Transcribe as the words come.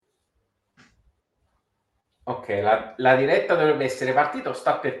Ok, la diretta dovrebbe essere partita o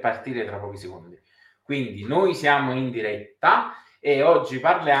sta per partire tra pochi secondi. Quindi noi siamo in diretta e oggi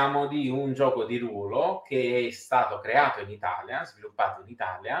parliamo di un gioco di ruolo che è stato creato in Italia, sviluppato in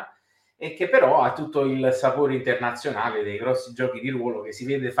Italia e che però ha tutto il sapore internazionale dei grossi giochi di ruolo che si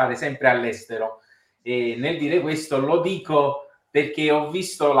vede fare sempre all'estero. E nel dire questo lo dico perché ho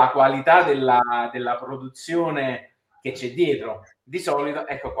visto la qualità della produzione che c'è dietro. Di solito,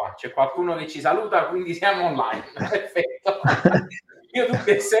 ecco qua, c'è qualcuno che ci saluta, quindi siamo online. Perfetto. Io tutti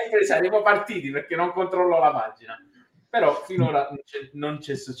e sempre saremo partiti perché non controllo la pagina, però finora non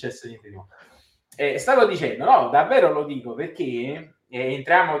c'è successo niente di nuovo. Stavo dicendo, no, davvero lo dico perché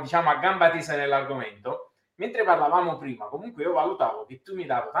entriamo, diciamo, a gamba tesa nell'argomento. Mentre parlavamo prima, comunque io valutavo che tu mi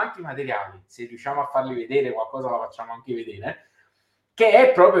davi tanti materiali, se riusciamo a farli vedere, qualcosa la facciamo anche vedere, che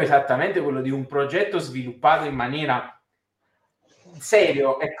è proprio esattamente quello di un progetto sviluppato in maniera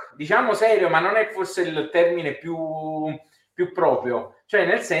serio, ecco, diciamo serio, ma non è forse il termine più proprio, cioè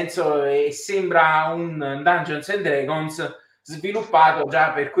nel senso sembra un Dungeons and Dragons sviluppato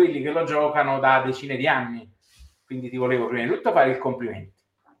già per quelli che lo giocano da decine di anni, quindi ti volevo prima di tutto fare il complimento,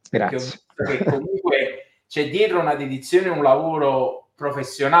 perché ho Grazie. visto che comunque c'è dietro una dedizione, un lavoro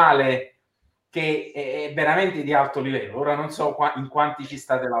professionale che è veramente di alto livello. Ora non so in quanti ci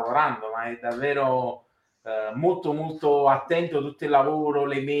state lavorando, ma è davvero molto molto attento a tutto il lavoro,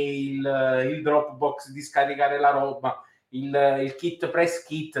 le mail, il Dropbox di scaricare la roba, il kit press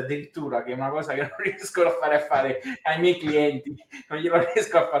kit addirittura, che è una cosa che non riesco a fare ai miei clienti, non glielo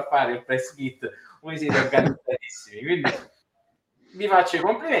riesco a far fare il press kit. Voi siete organizzatissimi, quindi vi faccio i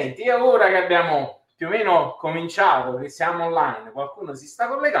complimenti. E ora che abbiamo più o meno cominciato, che siamo online, qualcuno si sta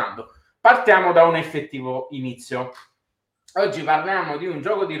collegando, partiamo da un effettivo inizio. Oggi parliamo di un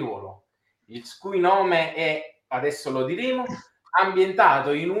gioco di ruolo, il cui nome è, adesso lo diremo,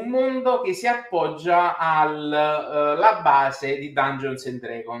 ambientato in un mondo che si appoggia alla base di Dungeons and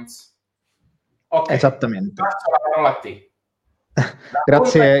Dragons. Ok, Esattamente. passo la parola a te.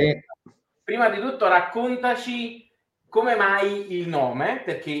 Grazie. Prima di tutto raccontaci come mai il nome,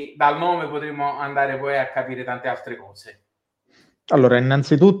 perché dal nome potremo andare poi a capire tante altre cose. Allora,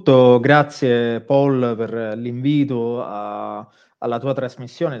 innanzitutto grazie Paul per l'invito alla tua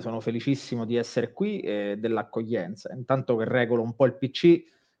trasmissione, sono felicissimo di essere qui e dell'accoglienza. Intanto che regolo un po' il PC,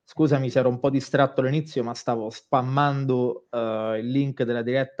 scusami se ero un po' distratto all'inizio, ma stavo spammando il link della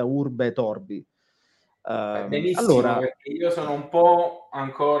diretta Urbe et Orbi. Benissimo, Allora, perché io sono un po'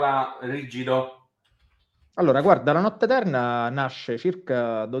 ancora rigido. guarda, la Notte Eterna nasce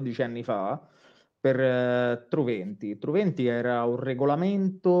circa 12 anni fa per Truventi. Truventi era un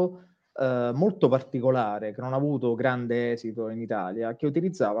regolamento molto particolare che non ha avuto grande esito in Italia, che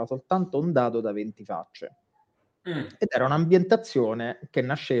utilizzava soltanto un dado da 20 facce. Ed era un'ambientazione che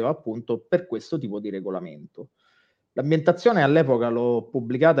nasceva appunto per questo tipo di regolamento. L'ambientazione all'epoca l'ho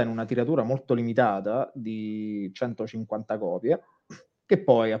pubblicata in una tiratura molto limitata di 150 copie, che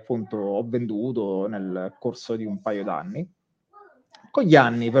poi appunto ho venduto nel corso di un paio d'anni. Con gli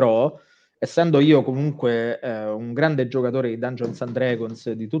anni però, essendo io comunque un grande giocatore di Dungeons and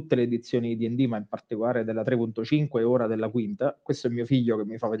Dragons, di tutte le edizioni di D&D, ma in particolare della 3.5 e ora della quinta, questo è mio figlio che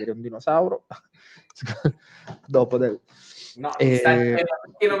mi fa vedere un dinosauro. Dopo No, mi sta dicendo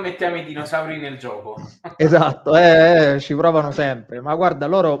perché non mettiamo i dinosauri nel gioco. Esatto, ci provano sempre, ma guarda,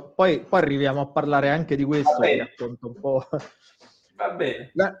 loro poi arriviamo a parlare anche di Va questo, ti bene, racconto un po'. va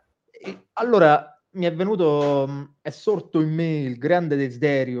bene. Allora, mi è venuto, è sorto in me il grande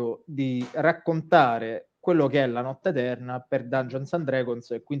desiderio di raccontare quello che è la Notte Eterna per Dungeons and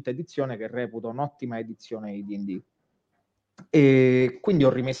Dragons quinta edizione, che reputo un'ottima edizione di D&D. E quindi ho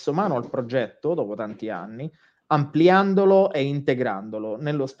rimesso mano al progetto dopo tanti anni, ampliandolo e integrandolo.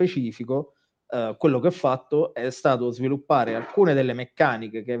 Nello specifico, quello che ho fatto è stato sviluppare alcune delle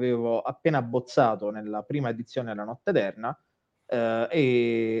meccaniche che avevo appena abbozzato nella prima edizione della Notte Eterna,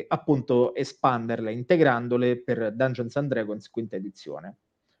 e appunto espanderle, integrandole per Dungeons and Dragons quinta edizione.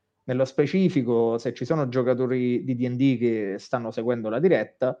 Nello specifico, se ci sono giocatori di D&D che stanno seguendo la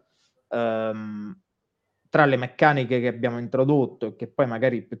diretta, tra le meccaniche che abbiamo introdotto e che poi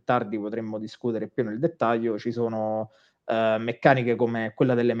magari più tardi potremmo discutere più nel dettaglio, ci sono meccaniche come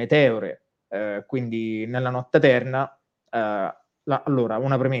quella delle meteore, quindi nella Notte Eterna, allora,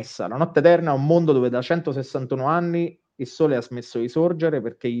 una premessa, la Notte Eterna è un mondo dove da 161 anni il sole ha smesso di sorgere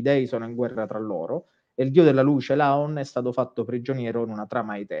perché gli dei sono in guerra tra loro e il dio della luce, Laon, è stato fatto prigioniero in una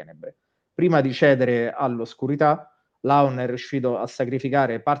trama di tenebre. Prima di cedere all'oscurità, Laon è riuscito a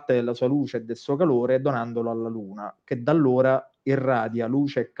sacrificare parte della sua luce e del suo calore donandolo alla luna, che da allora irradia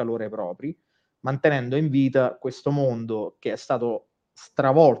luce e calore propri, mantenendo in vita questo mondo che è stato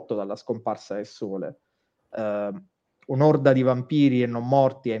stravolto dalla scomparsa del sole. un'orda di vampiri e non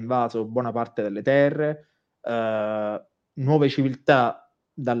morti ha invaso buona parte delle terre, nuove civiltà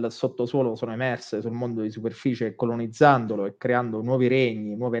dal sottosuolo sono emerse sul mondo di superficie, colonizzandolo e creando nuovi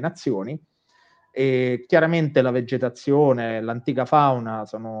regni, nuove nazioni, e chiaramente la vegetazione, l'antica fauna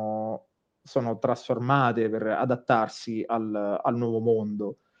sono trasformate per adattarsi al nuovo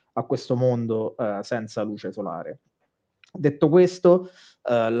mondo, a questo mondo senza luce solare. Detto questo,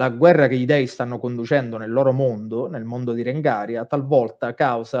 la guerra che gli dei stanno conducendo nel loro mondo, nel mondo di Rengaria, talvolta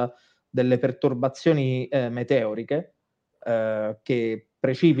causa delle perturbazioni meteoriche che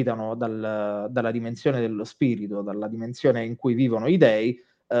precipitano dalla dimensione dello spirito, dalla dimensione in cui vivono i dei,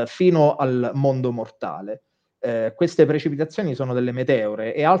 fino al mondo mortale. Queste precipitazioni sono delle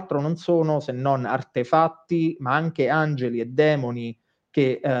meteore e altro non sono se non artefatti, ma anche angeli e demoni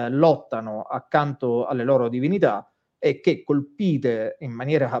che lottano accanto alle loro divinità e che, colpite in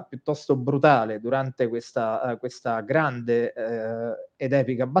maniera piuttosto brutale durante questa grande ed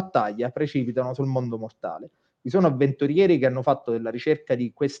epica battaglia, precipitano sul mondo mortale. Vi sono avventurieri che hanno fatto della ricerca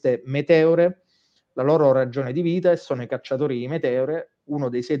di queste meteore la loro ragione di vita e sono i cacciatori di meteore, uno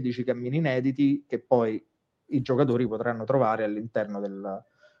dei 16 cammini inediti che poi i giocatori potranno trovare all'interno della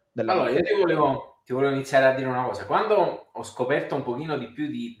Allora, io Notte. ti volevo iniziare a dire una cosa. Quando ho scoperto un pochino di più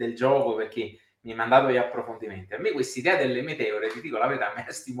del gioco, perché mi hai mandato gli approfondimenti, a me questa idea delle meteore, ti dico la verità, mi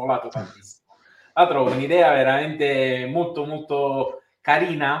ha stimolato tantissimo. La trovo un'idea veramente molto molto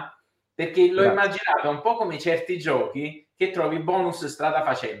carina, perché l'ho Grazie. immaginata un po' come certi giochi che trovi bonus strada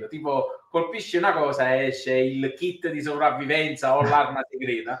facendo, tipo colpisci una cosa e esce il kit di sopravvivenza o l'arma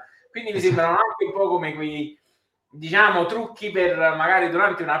segreta. Quindi mi sembrano anche un po' come quei, diciamo, trucchi per magari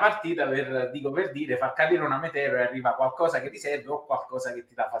durante una partita, per dire, far cadere una meteora e arriva qualcosa che ti serve o qualcosa che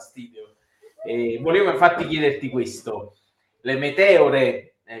ti dà fastidio. E volevo infatti chiederti questo: le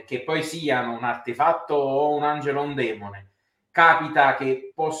meteore, che poi siano un artefatto o un angelo o un demone, capita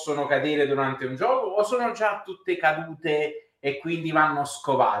che possono cadere durante un gioco o sono già tutte cadute e quindi vanno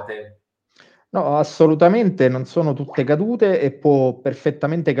scovate? No, assolutamente non sono tutte cadute e può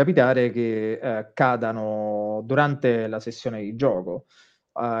perfettamente capitare che cadano durante la sessione di gioco.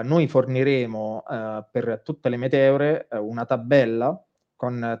 Noi forniremo per tutte le meteore una tabella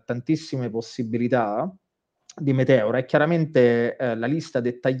con tantissime possibilità di meteora e chiaramente la lista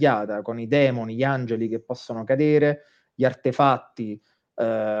dettagliata con i demoni, gli angeli che possono cadere, gli artefatti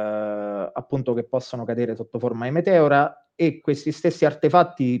appunto che possono cadere sotto forma di meteora, e questi stessi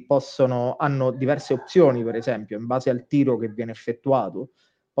artefatti hanno diverse opzioni, per esempio, in base al tiro che viene effettuato,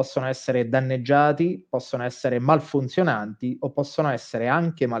 possono essere danneggiati, possono essere malfunzionanti o possono essere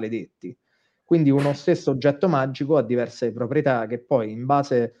anche maledetti. Quindi uno stesso oggetto magico ha diverse proprietà che poi, in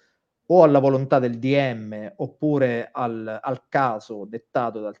base o alla volontà del DM oppure al caso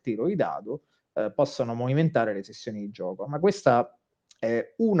dettato dal tiro di dado, possono movimentare le sessioni di gioco. Ma questa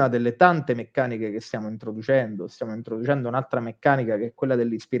è una delle tante meccaniche che stiamo introducendo. Stiamo introducendo un'altra meccanica che è quella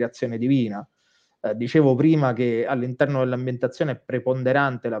dell'ispirazione divina. Dicevo prima che all'interno dell'ambientazione è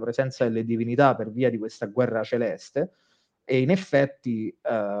preponderante la presenza delle divinità per via di questa guerra celeste, e in effetti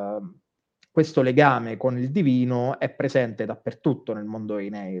questo legame con il divino è presente dappertutto nel mondo dei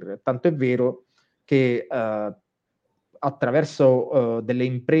Neir. Tanto è vero che attraverso delle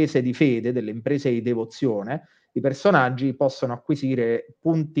imprese di fede, delle imprese di devozione, i personaggi possono acquisire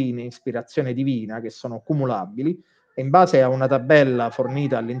punti in ispirazione divina che sono cumulabili e in base a una tabella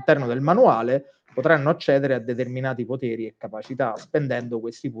fornita all'interno del manuale potranno accedere a determinati poteri e capacità spendendo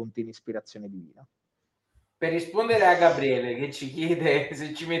questi punti in ispirazione divina. Per rispondere a Gabriele che ci chiede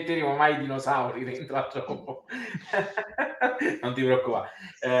se ci metteremo mai i dinosauri dentro al gioco, non ti preoccupare.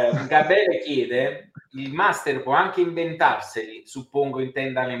 Gabriele chiede: il master può anche inventarseli, suppongo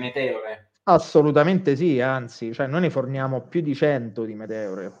intenda le meteore. Assolutamente sì, anzi, cioè noi ne forniamo più di 100 di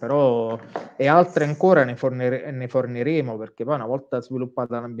meteore, però e altre ancora ne forniremo, perché poi una volta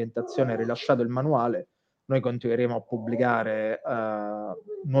sviluppata l'ambientazione e rilasciato il manuale, noi continueremo a pubblicare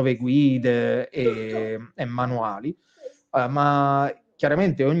nuove guide e manuali, ma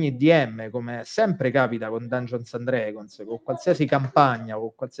chiaramente ogni DM, come sempre capita con Dungeons and Dragons, con qualsiasi campagna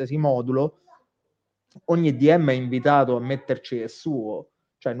o qualsiasi modulo, ogni DM è invitato a metterci il suo.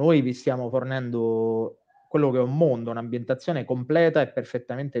 Cioè noi vi stiamo fornendo quello che è un mondo, un'ambientazione completa e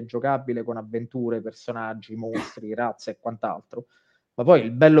perfettamente giocabile con avventure, personaggi, mostri, razze e quant'altro. Ma poi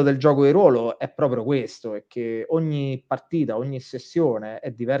il bello del gioco di ruolo è proprio questo, è che ogni partita, ogni sessione è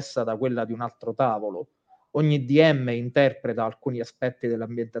diversa da quella di un altro tavolo. Ogni DM interpreta alcuni aspetti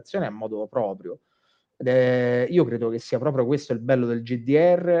dell'ambientazione a modo proprio. Io credo che sia proprio questo il bello del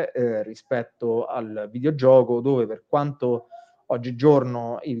GDR rispetto al videogioco, dove per quanto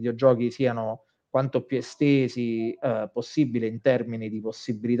oggigiorno i videogiochi siano quanto più estesi possibile in termini di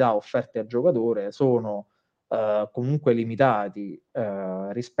possibilità offerte al giocatore, sono comunque limitati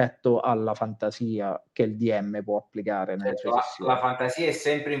rispetto alla fantasia che il DM può applicare nelle Certo, sue la sessioni. fantasia è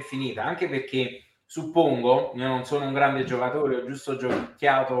sempre infinita, anche perché suppongo, io non sono un grande giocatore, ho giusto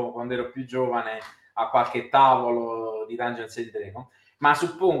giocato quando ero più giovane a qualche tavolo di Dungeons and Dragons, ma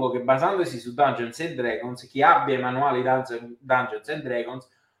suppongo che basandosi su Dungeons and Dragons, chi abbia i manuali Dungeons and Dragons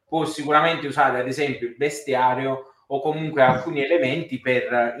può sicuramente usare ad esempio il bestiario o comunque alcuni elementi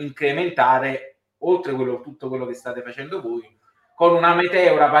per incrementare, oltre tutto quello che state facendo voi, con una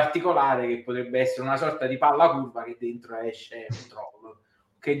meteora particolare che potrebbe essere una sorta di palla curva che dentro esce un troll.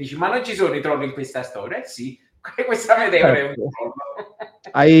 Che dici, ma non ci sono i troll in questa storia? Eh sì, questa meteora è un troll.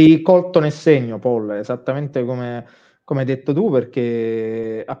 Hai colto nel segno, Paul, esattamente come hai detto tu,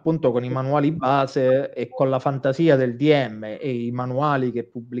 perché appunto con i manuali base e con la fantasia del DM e i manuali che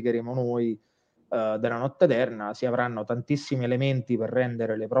pubblicheremo noi della Notte Eterna si avranno tantissimi elementi per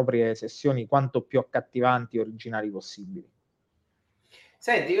rendere le proprie sessioni quanto più accattivanti e originali possibili.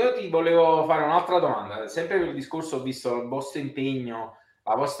 Senti, io ti volevo fare un'altra domanda. Sempre per il discorso ho visto il vostro impegno,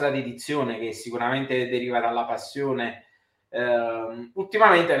 la vostra dedizione, che sicuramente deriva dalla passione.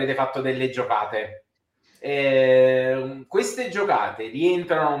 Ultimamente avete fatto delle giocate. Queste giocate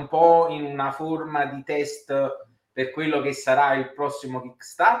rientrano un po' in una forma di test per quello che sarà il prossimo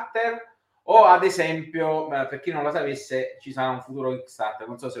Kickstarter? O ad esempio, per chi non lo sapesse, ci sarà un futuro Kickstarter.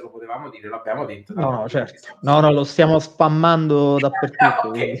 Non so se lo potevamo dire, l'abbiamo detto. No, certo. No, lo stiamo spammando dappertutto.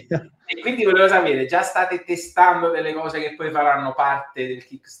 Okay. E quindi volevo sapere, già state testando delle cose che poi faranno parte del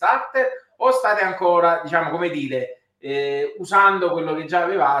Kickstarter o state ancora, diciamo, come dire, usando quello che già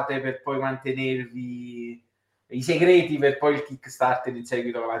avevate per poi mantenervi i segreti per poi il Kickstarter in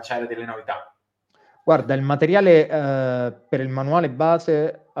seguito a lanciare delle novità? Guarda, il materiale per il manuale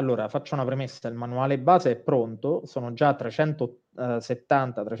base, allora faccio una premessa, il manuale base è pronto, sono già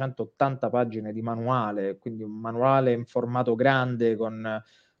 370-380 pagine di manuale, quindi un manuale in formato grande con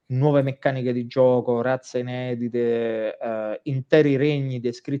nuove meccaniche di gioco, razze inedite, interi regni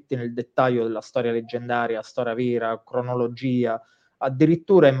descritti nel dettaglio della storia leggendaria, storia vera, cronologia,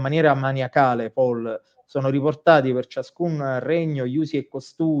 addirittura in maniera maniacale, Paul, sono riportati per ciascun regno gli usi e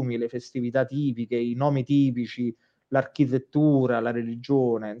costumi, le festività tipiche, i nomi tipici, l'architettura, la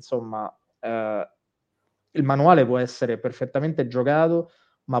religione, insomma, il manuale può essere perfettamente giocato,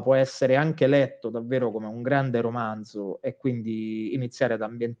 ma può essere anche letto davvero come un grande romanzo e quindi iniziare ad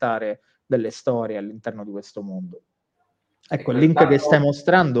ambientare delle storie all'interno di questo mondo. Ecco, il Ecco, link che stai intanto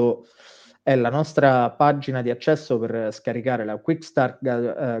mostrando è la nostra pagina di accesso per scaricare la Quick Start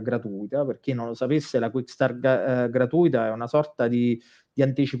gratuita. Per chi non lo sapesse, la Quick Start gratuita è una sorta di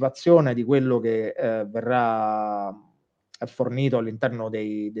anticipazione di quello che verrà fornito all'interno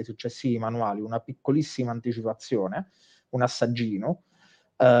dei successivi manuali, una piccolissima anticipazione, un assaggino.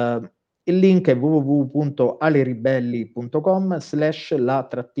 Il link è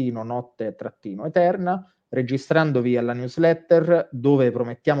www.aleribelli.com/la-notte-eterna. Registrandovi alla newsletter, dove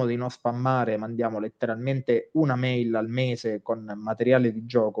promettiamo di non spammare, mandiamo letteralmente una mail al mese con materiale di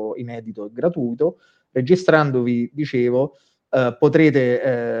gioco inedito e gratuito. Registrandovi, dicevo,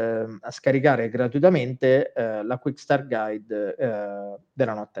 potrete scaricare gratuitamente la Quick Start Guide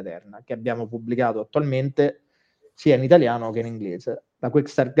della Notte Eterna, che abbiamo pubblicato attualmente sia in italiano che in inglese. La Quick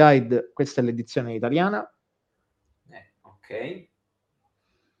Start Guide, questa è l'edizione italiana, ok.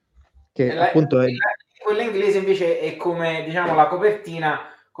 che appunto è... Quella inglese invece è come, diciamo, la copertina,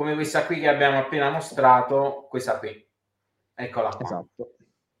 come questa qui che abbiamo appena mostrato, questa qui. Eccola qua. Esatto.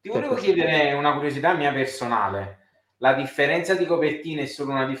 Ti Che è volevo questa qua. chiedere una curiosità mia personale. La differenza di copertine è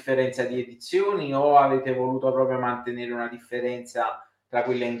solo una differenza di edizioni o avete voluto proprio mantenere una differenza tra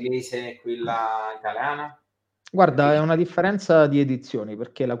quella inglese e quella italiana? Guarda, Perché è una differenza di edizioni,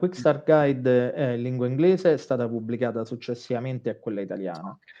 perché la Quick Start Guide in lingua inglese è stata pubblicata successivamente a quella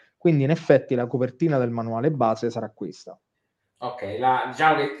italiana. Quindi in effetti la copertina del manuale base sarà questa. ok,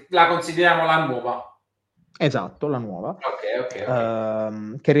 diciamo che la consideriamo la nuova. Esatto, la nuova,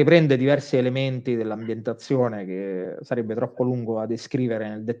 Ok. che riprende diversi elementi dell'ambientazione che sarebbe troppo lungo a descrivere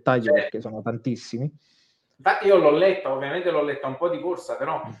nel dettaglio Cioè, perché sono tantissimi. infatti io l'ho letta, ovviamente l'ho letta un po' di corsa,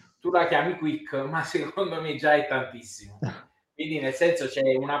 però tu la chiami quick, ma secondo me già è tantissimo. Quindi nel senso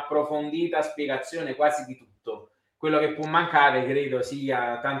c'è un'approfondita spiegazione quasi di tutto. Quello che può mancare credo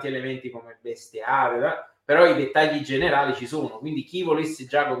sia tanti elementi come bestiario, però i dettagli generali ci sono, quindi chi volesse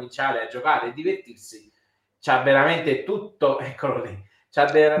già cominciare a giocare e divertirsi c'ha veramente tutto, eccolo lì, c'ha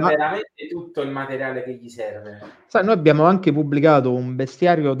Ma veramente tutto il materiale che gli serve. sai, noi abbiamo anche pubblicato un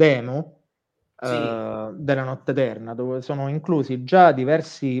bestiario demo Sì. della Notte Eterna, dove sono inclusi già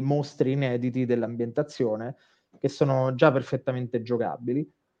diversi mostri inediti dell'ambientazione che sono già perfettamente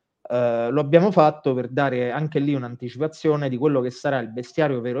giocabili. Lo abbiamo fatto per dare anche lì un'anticipazione di quello che sarà il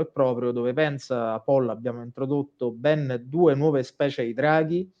bestiario vero e proprio, dove pensa Paul abbiamo introdotto ben 2 nuove specie di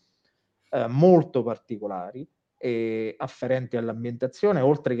draghi molto particolari e afferenti all'ambientazione,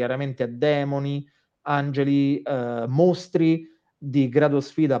 oltre chiaramente a demoni, angeli, mostri di grado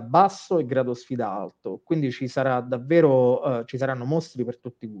sfida basso e grado sfida alto. Quindi ci sarà davvero, ci saranno mostri per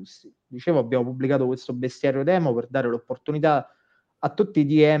tutti i gusti. Dicevo, abbiamo pubblicato questo bestiario demo per dare l'opportunità a tutti i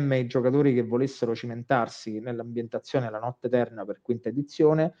DM e i giocatori che volessero cimentarsi nell'ambientazione La Notte Eterna per quinta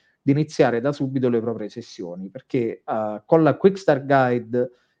edizione di iniziare da subito le proprie sessioni, perché con la Quick Start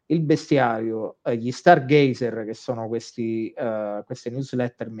Guide il bestiario, gli Stargazer, che sono queste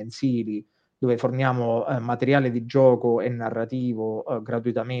newsletter mensili dove forniamo materiale di gioco e narrativo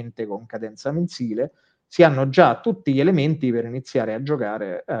gratuitamente con cadenza mensile, si hanno già tutti gli elementi per iniziare a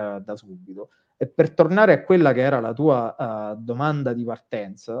giocare da subito. E per tornare a quella che era la tua domanda di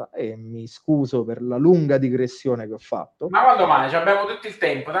partenza, e mi scuso per la lunga digressione che ho fatto. Ma quando mai? Ci abbiamo tutto il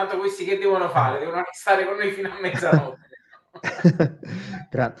tempo, tanto questi che devono fare? Devono stare con noi fino a mezzanotte.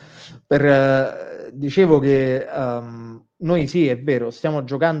 Dicevo che noi sì, è vero, stiamo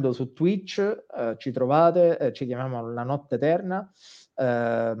giocando su Twitch, ci trovate, ci chiamiamo La Notte Eterna.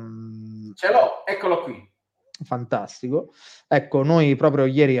 Ce l'ho, eccolo qui. Fantastico. Ecco, noi proprio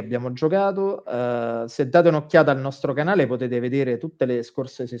ieri abbiamo giocato. Se date un'occhiata al nostro canale potete vedere tutte le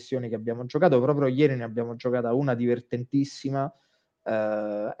scorse sessioni che abbiamo giocato. Proprio ieri ne abbiamo giocata una divertentissima.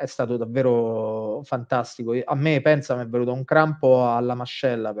 È stato davvero fantastico. A me, pensa, mi è venuto un crampo alla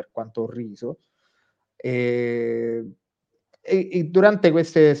mascella per quanto ho riso. E, e durante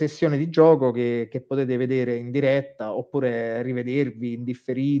queste sessioni di gioco che potete vedere in diretta oppure rivedervi in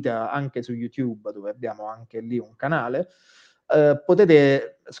differita anche su YouTube, dove abbiamo anche lì un canale,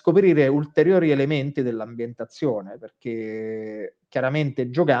 potete scoprire ulteriori elementi dell'ambientazione, perché chiaramente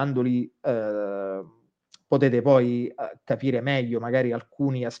giocandoli potete poi capire meglio magari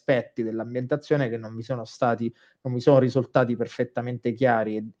alcuni aspetti dell'ambientazione che non mi sono risultati perfettamente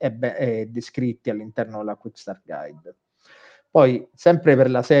chiari e descritti all'interno della Quick Start Guide. Poi, sempre per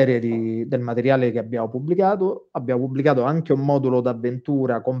la serie del materiale che abbiamo pubblicato anche un modulo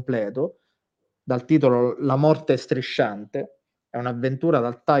d'avventura completo dal titolo La morte strisciante. È un'avventura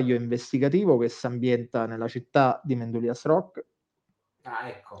dal taglio investigativo che si ambienta nella città di Mendulias Rock, Ah,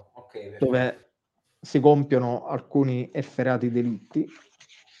 ecco, ok, perfetto. dove si compiono alcuni efferati delitti.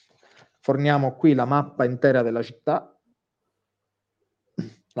 Forniamo qui la mappa intera della città.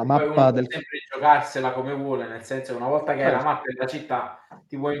 La E poi uno mappa può del... sempre giocarsela come vuole, nel senso, una volta che hai la Certo. mappa della città,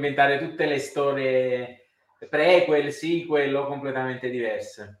 ti puoi inventare tutte le storie prequel, sequel o completamente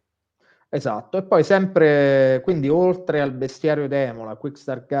diverse. Esatto, e poi sempre, quindi oltre al bestiario demo, la Quick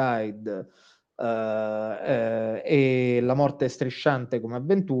Start Guide e la morte strisciante come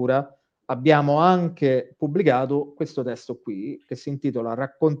avventura, abbiamo anche pubblicato questo testo qui, che si intitola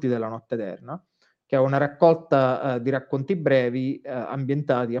Racconti della Notte Eterna, che è una raccolta di racconti brevi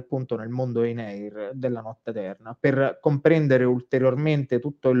ambientati appunto nel mondo Eneir della Notte Eterna, per comprendere ulteriormente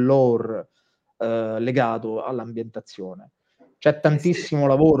tutto il lore legato all'ambientazione. C'è Sì. tantissimo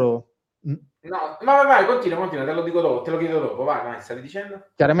lavoro. No, vai, continua, te lo dico dopo, te lo chiedo dopo, vai, stavi dicendo?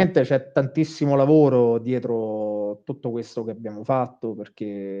 Chiaramente c'è tantissimo lavoro dietro tutto questo che abbiamo fatto,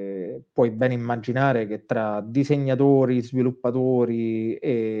 perché puoi ben immaginare che tra disegnatori, sviluppatori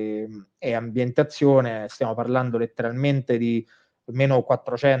e ambientazione stiamo parlando letteralmente di almeno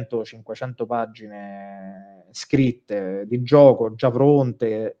 400-500 pagine scritte di gioco già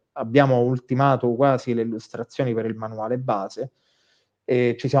pronte. Abbiamo ultimato quasi le illustrazioni per il manuale base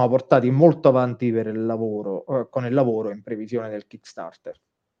e ci siamo portati molto avanti per il lavoro, con il lavoro in previsione del Kickstarter.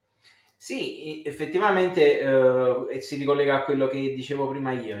 Sì, effettivamente si ricollega a quello che dicevo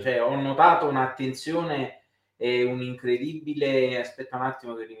prima io, cioè ho notato un'attenzione e un incredibile, aspetta un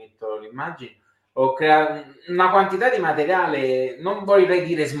attimo che rimetto l'immagine, ho creato una quantità di materiale, non vorrei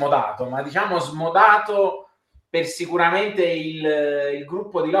dire smodato, ma diciamo smodato per sicuramente il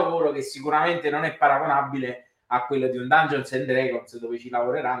gruppo di lavoro che sicuramente non è paragonabile a quello di un Dungeons and Dragons dove ci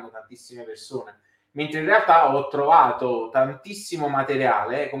lavoreranno tantissime persone, mentre in realtà ho trovato tantissimo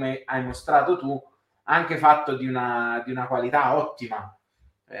materiale, come hai mostrato tu, anche fatto di una qualità ottima.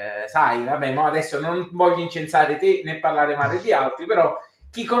 Sai, vabbè, ma adesso non voglio incensare te né parlare male di altri, però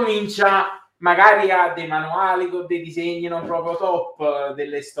chi comincia magari ha dei manuali con dei disegni non proprio top,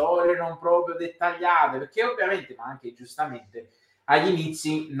 delle storie non proprio dettagliate, perché ovviamente, ma anche giustamente, agli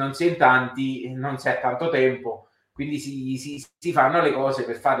inizi non si è in tanti, non si ha tanto tempo, quindi si fanno le cose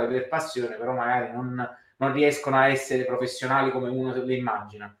per farle per passione, però magari non riescono a essere professionali come uno le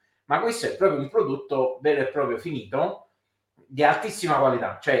immagina. Ma questo è proprio un prodotto vero e proprio finito, di altissima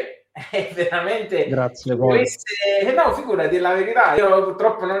qualità, cioè è veramente Grazie chi Paul. volesse, no, figurati, la verità, io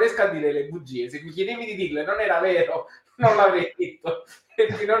purtroppo non riesco a dire le bugie, se mi chiedevi di dirle non era vero, non l'avrei detto,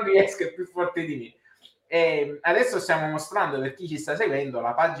 perché non riesco, è più forte di me. E adesso stiamo mostrando, per chi ci sta seguendo,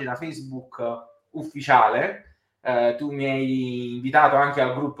 la pagina Facebook ufficiale. Tu mi hai invitato anche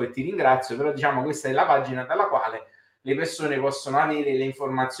al gruppo e ti ringrazio, però diciamo questa è la pagina dalla quale le persone possono avere le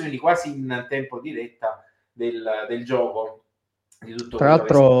informazioni quasi in tempo diretta del gioco, di tutto Tra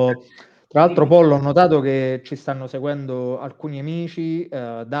quello che sta. l'altro, Dimmi. Paul, ho notato che ci stanno seguendo alcuni amici,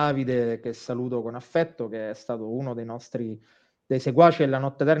 Davide, che saluto con affetto, che è stato uno dei seguaci della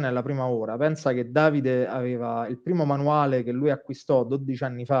Notte Eterna della prima ora. Pensa che Davide aveva il primo manuale che lui acquistò 12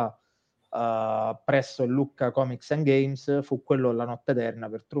 anni fa presso il Lucca Comics and Games, fu quello della Notte Eterna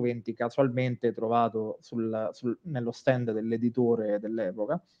per Truventi, casualmente trovato nello stand dell'editore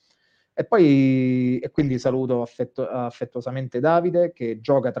dell'epoca. E quindi saluto affettuosamente Davide, che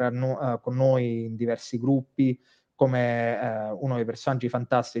gioca con noi in diversi gruppi, come uno dei personaggi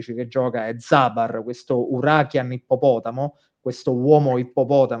fantastici che gioca è Zabar, questo Urakian ippopotamo, questo uomo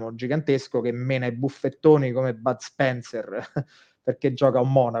ippopotamo gigantesco che mena i buffettoni come Bud Spencer, perché gioca a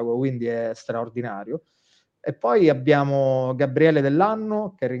un monaco, quindi è straordinario. E poi abbiamo Gabriele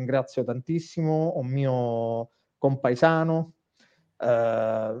Dell'Anno, che ringrazio tantissimo, un mio compaesano,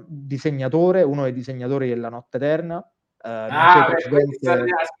 disegnatore, uno dei disegnatori della Notte Eterna, nonché Beh,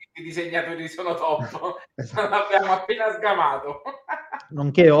 presidente. i disegnatori sono top, l'abbiamo appena sgamato.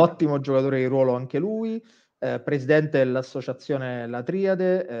 Nonché ottimo giocatore di ruolo anche lui, presidente dell'associazione La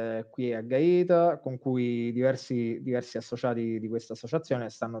Triade, qui a Gaeta, con cui diversi associati di questa associazione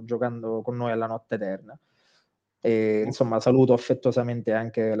stanno giocando con noi alla Notte Eterna. E, insomma, saluto affettuosamente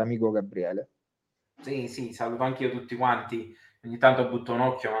anche l'amico Gabriele. Sì, saluto anche io tutti quanti. Ogni tanto butto un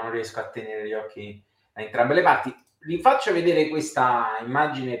occhio, ma non riesco a tenere gli occhi da entrambe le parti. Vi faccio vedere questa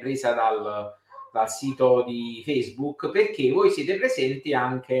immagine presa dal sito di Facebook, perché voi siete presenti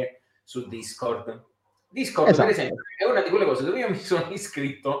anche su Discord. Discord, per esempio, Esatto. è una di quelle cose dove io mi sono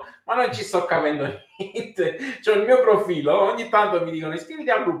iscritto, ma non ci sto capendo niente. C'ho il mio profilo, ogni tanto mi dicono iscriviti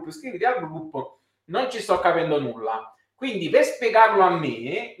al gruppo, non ci sto capendo nulla. Quindi per spiegarlo a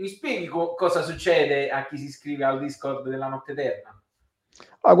me, mi spieghi cosa succede a chi si iscrive al Discord della Notte Eterna?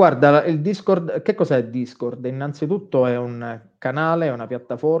 Guarda, il Discord, che cos'è Discord? Innanzitutto è un canale, è una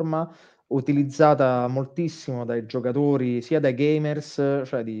piattaforma utilizzata moltissimo dai giocatori, sia dai gamers,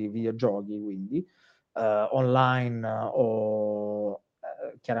 cioè di videogiochi, quindi online o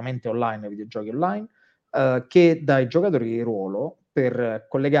chiaramente online, videogiochi online, che dai giocatori di ruolo per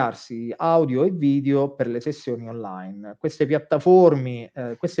collegarsi audio e video per le sessioni online. Queste piattaforme,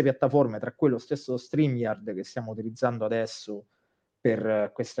 tra cui lo stesso StreamYard che stiamo utilizzando adesso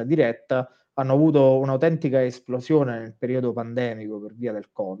per questa diretta, hanno avuto un'autentica esplosione nel periodo pandemico per via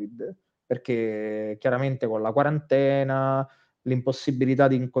del Covid, perché chiaramente con la quarantena, l'impossibilità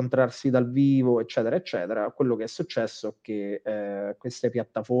di incontrarsi dal vivo, eccetera, eccetera, quello che è successo è che queste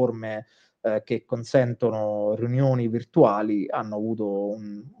piattaforme che consentono riunioni virtuali hanno avuto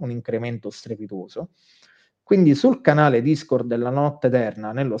un incremento strepitoso. Quindi sul canale Discord della Notte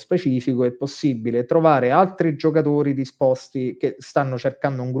Eterna, nello specifico, è possibile trovare altri giocatori disposti che stanno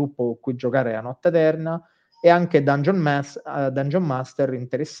cercando un gruppo con cui giocare a Notte Eterna e anche Dungeon Master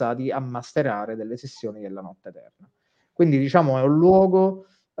interessati a masterare delle sessioni della Notte Eterna. Quindi diciamo è un luogo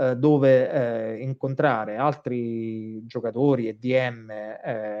dove incontrare altri giocatori e DM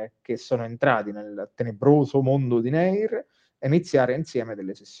che sono entrati nel tenebroso mondo di Neir e iniziare insieme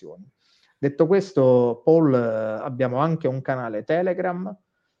delle sessioni. Detto questo, Paul, abbiamo anche un canale Telegram,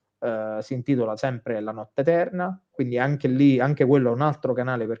 si intitola sempre La Notte Eterna, quindi anche lì, anche quello è un altro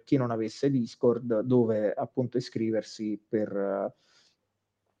canale per chi non avesse Discord, dove appunto iscriversi per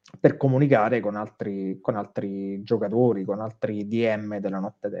comunicare con altri giocatori, con altri DM della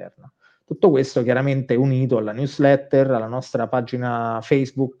Notte Eterna. Tutto questo chiaramente unito alla newsletter, alla nostra pagina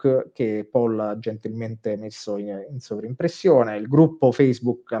Facebook che Paul ha gentilmente messo in sovrimpressione, il gruppo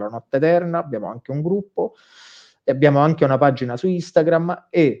Facebook alla Notte Eterna, abbiamo anche un gruppo e abbiamo anche una pagina su Instagram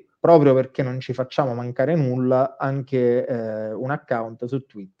e proprio perché non ci facciamo mancare nulla anche un account su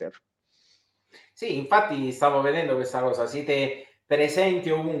Twitter. Sì, infatti stavo vedendo questa cosa, siete presenti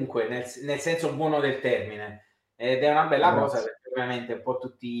ovunque, nel senso buono del termine, ed è una bella cosa Grazie. perché ovviamente un po'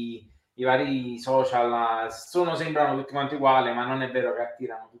 tutti i vari social sembrano tutti quanti uguali, ma non è vero che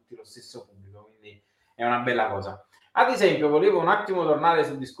attirano tutti lo stesso pubblico, quindi è una bella cosa. Ad esempio, volevo un attimo tornare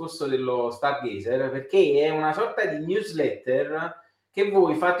sul discorso dello Stargazer, perché è una sorta di newsletter che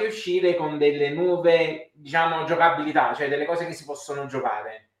voi fate uscire con delle nuove, diciamo, giocabilità, cioè delle cose che si possono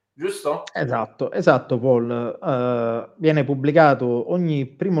giocare, giusto? Esatto, Paul. Viene pubblicato ogni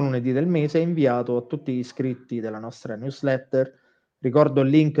primo lunedì del mese e inviato a tutti gli iscritti della nostra newsletter. Ricordo il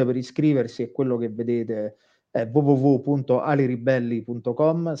link per iscriversi è quello che vedete è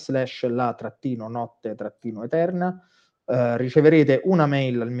www.aliribbelli.com/la-notte-eterna. Riceverete una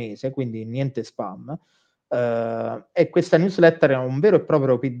mail al mese, quindi niente spam. E questa newsletter è un vero e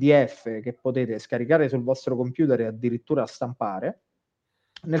proprio PDF che potete scaricare sul vostro computer e addirittura stampare,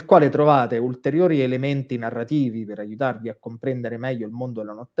 nel quale trovate ulteriori elementi narrativi per aiutarvi a comprendere meglio il mondo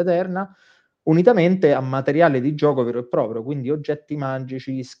della Notte Eterna, unitamente a materiale di gioco vero e proprio, quindi oggetti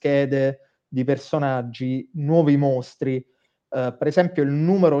magici, schede di personaggi, nuovi mostri. Per esempio il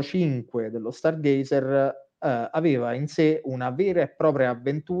numero 5 dello Stargazer aveva in sé una vera e propria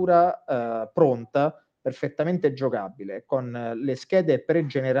avventura pronta, perfettamente giocabile, con le schede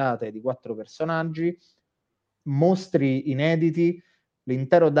pregenerate di 4 personaggi, mostri inediti,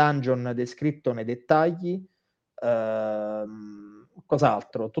 l'intero dungeon descritto nei dettagli,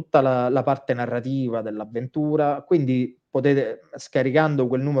 cos'altro? Tutta la parte narrativa dell'avventura, quindi potete, scaricando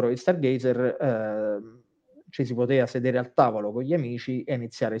quel numero di Stargazer, ci si poteva sedere al tavolo con gli amici e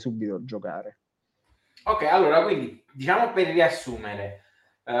iniziare subito a giocare. Ok, allora quindi diciamo per riassumere,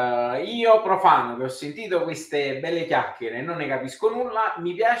 io profano che ho sentito queste belle chiacchiere e non ne capisco nulla,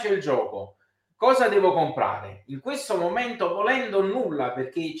 mi piace il gioco. Cosa devo comprare? In questo momento volendo nulla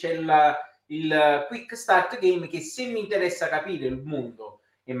perché c'è il Quick Start Game che se mi interessa capire il mondo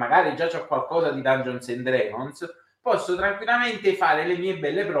e magari già c'ho qualcosa di Dungeons and Dragons, posso tranquillamente fare le mie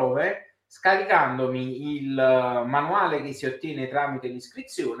belle prove scaricandomi il manuale che si ottiene tramite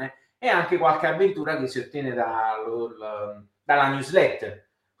l'iscrizione e anche qualche avventura che si ottiene dalla newsletter.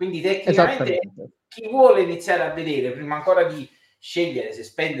 Quindi tecnicamente Esattamente. chi vuole iniziare a vedere, prima ancora di scegliere se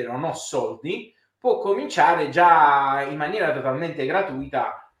spendere o no soldi, può cominciare già in maniera totalmente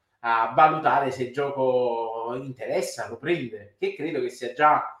gratuita a valutare se il gioco interessa, lo prende, che credo che sia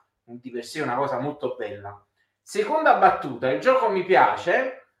già di per sé una cosa molto bella. Seconda battuta, il gioco mi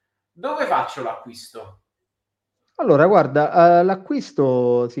piace, dove faccio l'acquisto? Allora, guarda,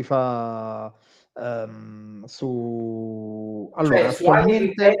 l'acquisto si fa Cioè allora,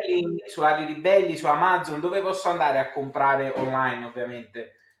 attualmente. Su Ali Ribelli, su Amazon, dove posso andare a comprare online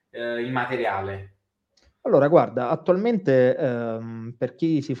ovviamente il materiale? Allora, guarda, attualmente, per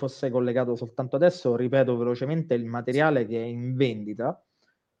chi si fosse collegato soltanto adesso, ripeto velocemente il materiale che è in vendita,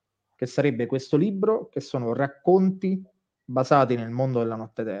 che sarebbe questo libro, che sono racconti basati nel mondo della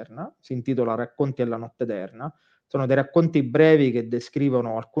Notte Eterna, si intitola Racconti della Notte Eterna, sono dei racconti brevi che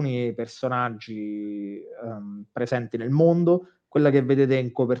descrivono alcuni personaggi presenti nel mondo. Quella che vedete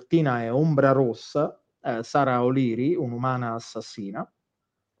in copertina è Ombra Rossa, Sara O'Leary, un'umana assassina.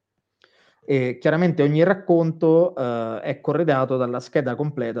 E chiaramente ogni racconto è corredato dalla scheda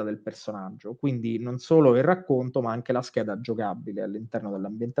completa del personaggio, quindi non solo il racconto, ma anche la scheda giocabile all'interno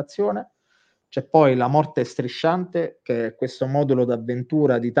dell'ambientazione. C'è poi La morte strisciante, che è questo modulo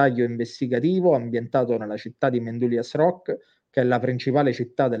d'avventura di taglio investigativo ambientato nella città di Mendulias Rock, che è la principale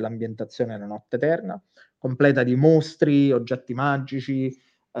città dell'ambientazione della Notte Eterna, completa di mostri, oggetti magici,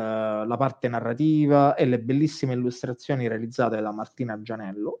 la parte narrativa e le bellissime illustrazioni realizzate da Martina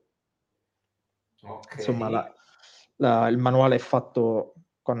Gianello. Ok. Insomma, il manuale è fatto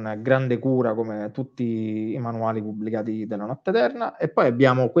con grande cura, come tutti i manuali pubblicati della Notte Eterna. E poi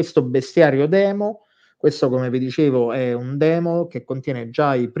abbiamo questo bestiario demo. Questo, come vi dicevo, è un demo che contiene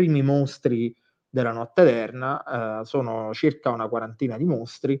già i primi mostri della Notte Eterna. Sono circa una quarantina di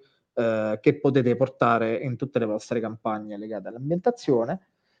mostri che potete portare in tutte le vostre campagne legate all'ambientazione.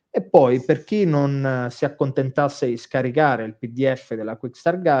 E poi, per chi non si accontentasse di scaricare il PDF della Quick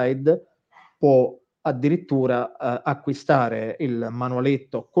Start Guide, può addirittura acquistare il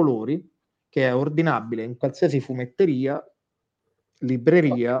manualetto a colori, che è ordinabile in qualsiasi fumetteria,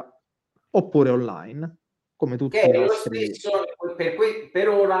 libreria oppure online, come Che tutti i è lo nostri. stesso, per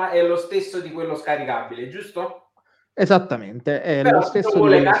ora è lo stesso di quello scaricabile, giusto? Esattamente, è lo Però stesso di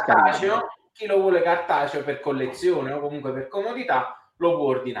quello scaricabile. chi lo vuole cartaceo per collezione o comunque per comodità lo può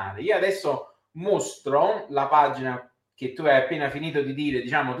ordinare. Io adesso mostro la pagina che tu hai appena finito di dire,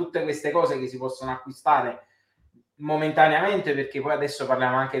 diciamo tutte queste cose che si possono acquistare momentaneamente, perché poi adesso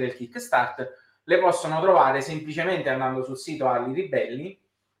parliamo anche del Kickstart, le possono trovare semplicemente andando sul sito Ali Ribelli,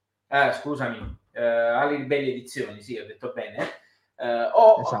 scusami, Ali Ribelli Edizioni, sì, ho detto bene,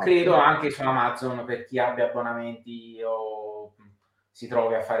 o credo Esatto. anche su Amazon per chi abbia abbonamenti o si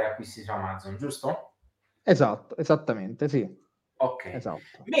trovi a fare acquisti su Amazon, giusto? Esatto, esattamente, sì. Ok.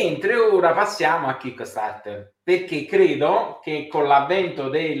 Esatto. Mentre ora passiamo a Kickstarter, perché credo che con l'avvento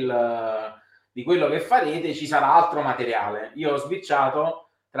di quello che farete ci sarà altro materiale. Io ho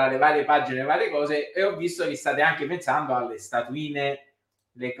switchato tra le varie pagine e le varie cose e ho visto che state anche pensando alle statuine,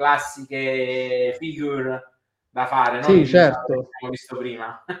 le classiche figure da fare, non i Sì, dinosauri che certo. abbiamo visto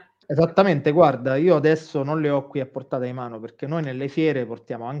prima. Esattamente, guarda, io adesso non le ho qui a portata di mano perché noi nelle fiere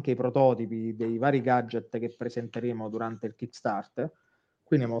portiamo anche i prototipi dei vari gadget che presenteremo durante il Kickstarter.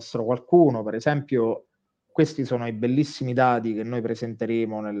 Qui ne mostro qualcuno, per esempio, questi sono i bellissimi dadi che noi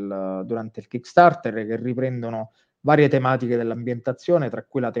presenteremo durante il Kickstarter che riprendono varie tematiche dell'ambientazione, tra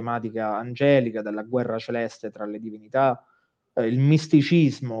cui la tematica angelica, della guerra celeste tra le divinità, il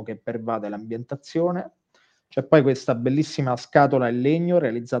misticismo che pervade l'ambientazione. C'è poi questa bellissima scatola in legno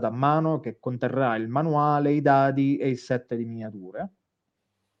realizzata a mano che conterrà il manuale, i dadi e il set di miniature.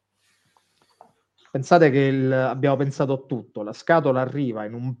 Pensate che abbiamo pensato a tutto. La scatola arriva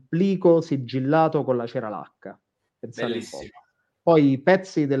in un plico sigillato con la cera lacca. Pensate un po'. Bellissimo. Poi i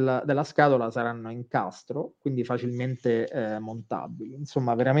pezzi della scatola saranno a incastro, quindi facilmente montabili.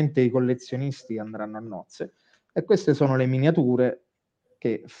 Insomma, veramente i collezionisti andranno a nozze. E queste sono le miniature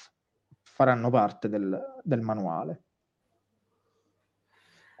che faranno parte del manuale.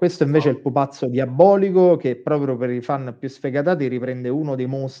 Questo invece è il pupazzo diabolico che proprio per i fan più sfegatati riprende uno dei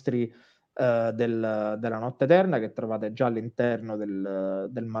mostri della Notte Eterna che trovate già all'interno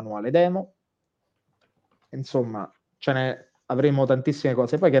del manuale demo. Insomma, avremo tantissime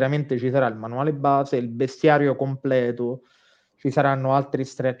cose. Poi chiaramente ci sarà il manuale base, il bestiario completo, ci saranno altri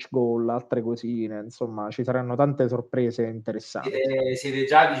stretch goal, altre cosine, insomma, ci saranno tante sorprese interessanti. Siete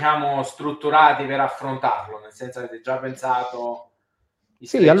già, diciamo, strutturati per affrontarlo, nel senso avete già pensato gli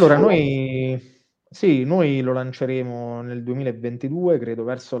Sì, stretch allora goal. noi lo lanceremo nel 2022, credo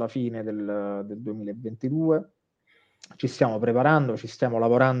verso la fine del 2022. Ci stiamo preparando, ci stiamo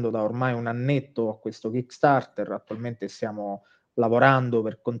lavorando da ormai un annetto a questo Kickstarter. Attualmente stiamo lavorando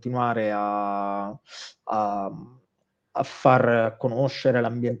per continuare a far conoscere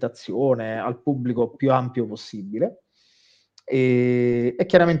l'ambientazione al pubblico più ampio possibile. E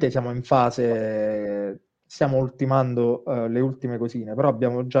chiaramente siamo in fase, stiamo ultimando le ultime cosine, però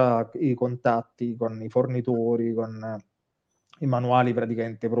abbiamo già i contatti con i fornitori, con i manuali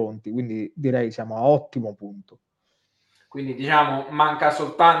praticamente pronti, quindi direi siamo a ottimo punto. Quindi, diciamo, manca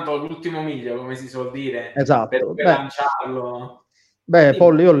soltanto l'ultimo miglio, come si suol dire, Esatto. per lanciarlo.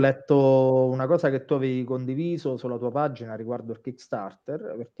 Paul, Dimmi. io ho letto una cosa che tu avevi condiviso sulla tua pagina riguardo il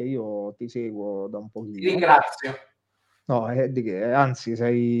Kickstarter, perché io ti seguo da un Ti pochino. ringrazio. No, di che, anzi,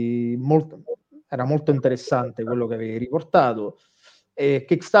 era molto interessante quello che avevi riportato. E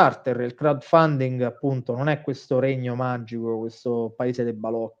Kickstarter, il crowdfunding, appunto, non è questo regno magico, questo paese dei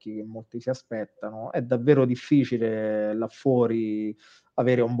balocchi che molti si aspettano. È davvero difficile là fuori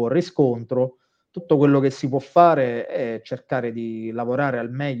avere un buon riscontro. Tutto quello che si può fare è cercare di lavorare al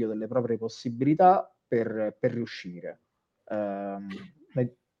meglio delle proprie possibilità per riuscire. Ehm,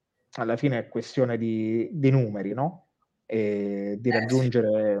 Alla fine è questione di numeri, no? E di Sì.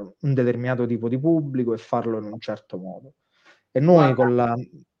 raggiungere un determinato tipo di pubblico e farlo in un certo modo. E Guarda,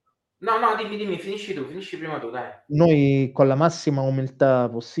 no, no, dimmi, finisci prima tu, dai. noi con la massima umiltà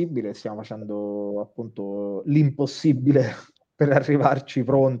possibile stiamo facendo appunto l'impossibile per arrivarci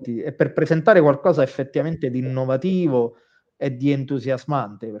pronti e per presentare qualcosa effettivamente di innovativo e di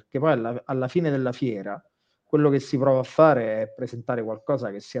entusiasmante, perché poi alla fine della fiera quello che si prova a fare è presentare qualcosa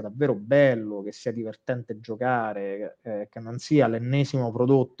che sia davvero bello, che sia divertente giocare, che non sia l'ennesimo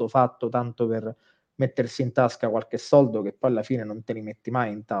prodotto fatto tanto per mettersi in tasca qualche soldo che poi alla fine non te li metti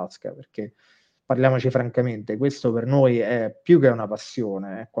mai in tasca, perché parliamoci francamente, questo per noi è più che una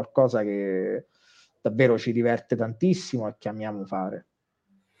passione, è qualcosa che davvero ci diverte tantissimo e che amiamo fare.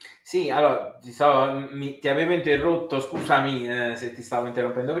 Sì, allora ti avevo interrotto, scusami se ti stavo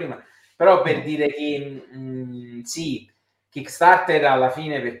interrompendo prima, però per No. dire che sì, Kickstarter alla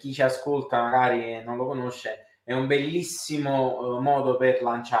fine per chi ci ascolta magari e non lo conosce è un bellissimo modo per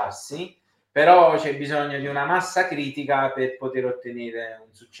lanciarsi, però c'è bisogno di una massa critica per poter ottenere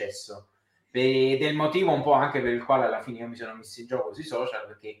un successo. Ed è il motivo un po' anche per il quale alla fine io mi sono messo in gioco sui social,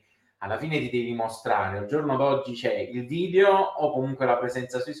 perché alla fine ti devi mostrare. Al giorno d'oggi c'è il video o comunque la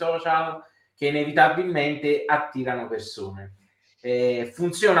presenza sui social che inevitabilmente attirano persone.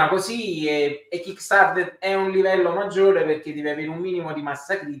 Funziona così e Kickstarter è un livello maggiore perché devi avere un minimo di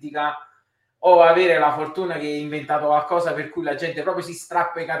massa critica o avere la fortuna che hai inventato qualcosa per cui la gente proprio si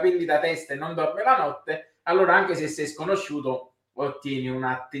strappa i capelli da testa e non dorme la notte, allora anche se sei sconosciuto ottieni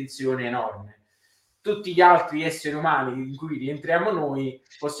un'attenzione enorme. tutti gli altri esseri umani in cui rientriamo noi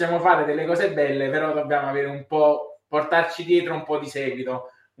possiamo fare delle cose belle, però dobbiamo avere un po', portarci dietro un po' di seguito,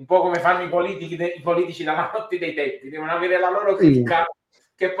 un po' come fanno i politici dalla notte dei tempi, devono avere la loro Sì. cricca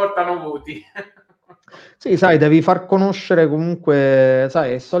che portano voti. Sì, sai, devi far conoscere comunque,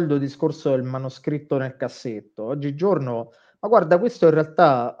 sai, è il solito discorso del manoscritto nel cassetto. Oggigiorno, ma guarda, questo in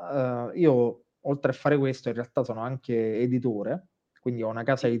realtà, io oltre a fare questo, in realtà sono anche editore, quindi ho una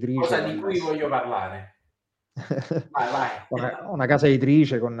casa editrice Cosa di con cui voglio parlare? Vai, vai. una casa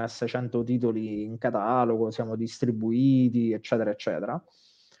editrice con 600 titoli in catalogo, siamo distribuiti, eccetera, eccetera.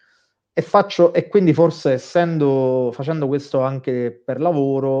 E quindi forse facendo questo anche per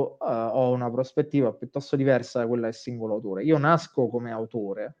lavoro, ho una prospettiva piuttosto diversa da quella del singolo autore. Io nasco come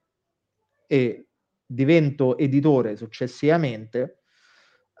autore e divento editore successivamente,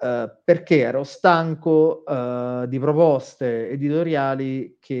 perché ero stanco, di proposte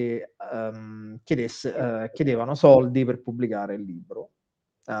editoriali che, chiedevano soldi per pubblicare il libro.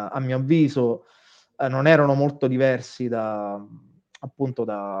 A mio avviso, non erano molto diversi appunto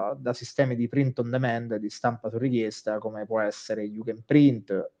da sistemi di print on demand, di stampa su richiesta, come può essere You Can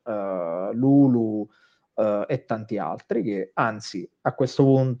Print, Lulu, e tanti altri che, anzi, a questo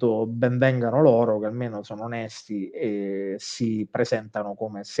punto ben vengano loro, che almeno sono onesti e si presentano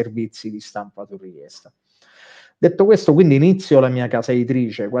come servizi di stampa su richiesta. Detto questo, quindi inizio la mia casa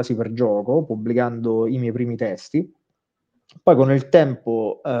editrice quasi per gioco, pubblicando i miei primi testi. Poi con il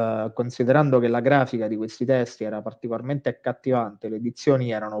tempo, considerando che la grafica di questi testi era particolarmente accattivante, le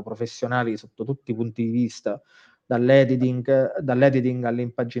edizioni erano professionali sotto tutti i punti di vista, dall'editing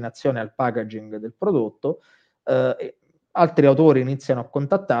all'impaginazione al packaging del prodotto, altri autori iniziano a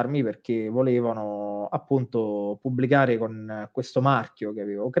contattarmi perché volevano appunto pubblicare con questo marchio che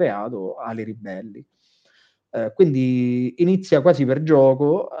avevo creato, Ali Ribelli. Quindi inizia quasi per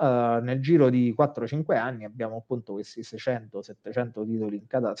gioco, nel giro di 4-5 anni abbiamo appunto questi 600-700 titoli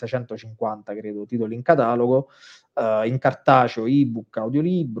 650 credo titoli in catalogo, in cartaceo, ebook,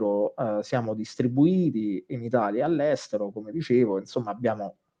 audiolibro, siamo distribuiti in Italia e all'estero, come dicevo, insomma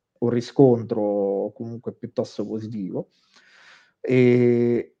abbiamo un riscontro comunque piuttosto positivo.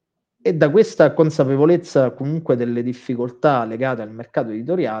 E da questa consapevolezza comunque delle difficoltà legate al mercato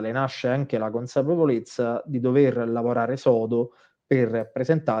editoriale nasce anche la consapevolezza di dover lavorare sodo per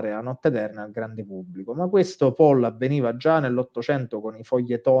presentare la Notte Eterna al grande pubblico. Ma questo, Paul, avveniva già nell'Ottocento con i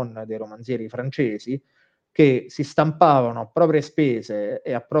feuilleton dei romanzieri francesi, che si stampavano a proprie spese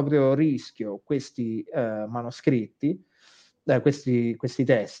e a proprio rischio questi manoscritti, questi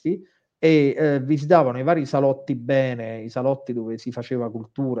testi, e visitavano i vari salotti bene, i salotti dove si faceva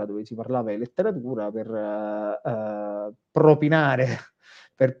cultura, dove si parlava di letteratura, per propinare,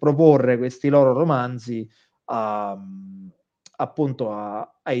 per proporre questi loro romanzi a, appunto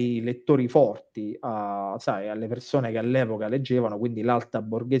ai lettori forti, sai, alle persone che all'epoca leggevano, quindi l'alta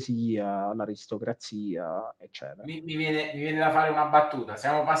borghesia, l'aristocrazia, eccetera. Mi viene da fare una battuta.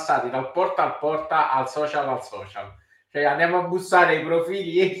 Siamo passati dal porta al social al social. Cioè andiamo a bussare ai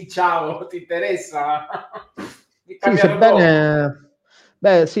profili e ciao, ti interessa? È Sì, cambiato poco. sebbene,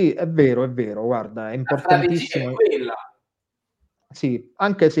 beh, sì, è vero, guarda, è La strategia è importantissimo. quella. Sì,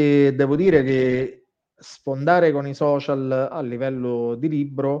 anche se devo dire che sfondare con i social a livello di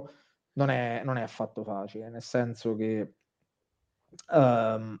libro non è affatto facile, nel senso che,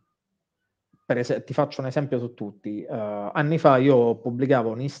 ehm, ti faccio un esempio su tutti. Anni fa io pubblicavo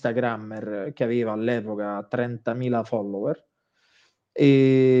un Instagrammer che aveva all'epoca 30.000 follower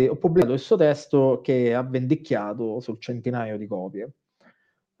e ho pubblicato questo testo che ha vendicchiato sul centinaio di copie.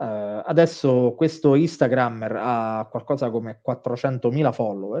 Adesso questo Instagrammer ha qualcosa come 400.000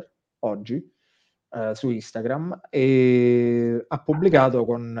 follower oggi, su Instagram, e ha pubblicato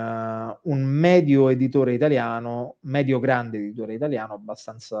con un medio editore italiano, medio grande editore italiano,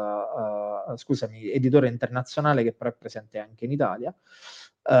 abbastanza, scusami, editore internazionale che però è presente anche in Italia.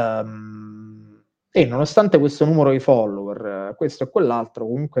 E nonostante questo numero di follower, questo e quell'altro,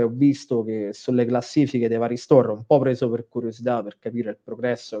 comunque ho visto che sulle classifiche dei vari store, un po' preso per curiosità per capire il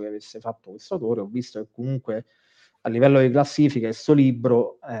progresso che avesse fatto questo autore, ho visto che comunque a livello di classifica questo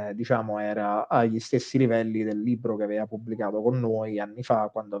libro, diciamo, era agli stessi livelli del libro che aveva pubblicato con noi anni fa,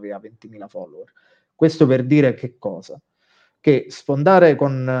 quando aveva 20.000 follower. Questo per dire che cosa? Che sfondare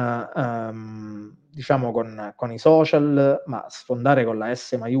diciamo con i social, ma sfondare con la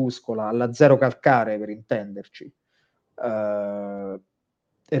S maiuscola, alla zero calcare per intenderci,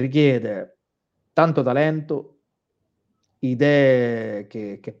 richiede tanto talento, idee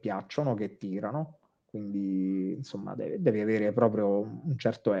che piacciono, che tirano, quindi insomma devi avere proprio un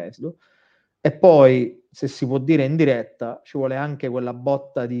certo esito. E poi, se si può dire in diretta, ci vuole anche quella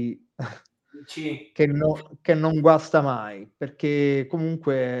botta di che non guasta mai, perché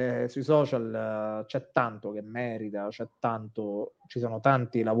comunque sui social c'è tanto che merita, ci sono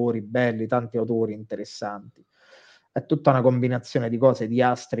tanti lavori belli, tanti autori interessanti. È tutta una combinazione di cose, di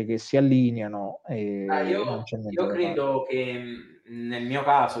astri che si allineano e non c'è niente Io da fare. credo che nel mio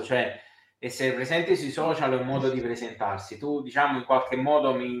caso, cioè essere presente sui social è un modo di presentarsi. Tu, diciamo, in qualche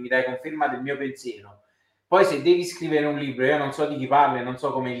modo mi dai conferma del mio pensiero. Poi se devi scrivere un libro, io non so di chi parli, non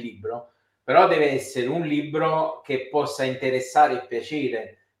so come il libro, però deve essere un libro che possa interessare e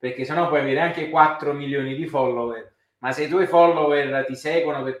piacere, perché sennò puoi avere anche 4 milioni di follower, ma se i tuoi follower ti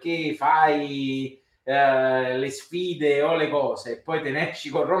seguono perché fai le sfide o le cose e poi te ne esci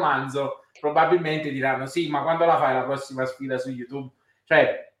col romanzo, probabilmente diranno sì, ma quando la fai la prossima sfida su YouTube?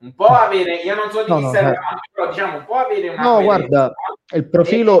 Cioè, un po' avere, io non so di No, chi no, stai certo. parlando, però diciamo un po' avere una No, coerenza guarda, e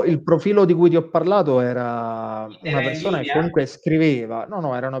il profilo di cui ti ho parlato era una era in persona che linea. comunque scriveva,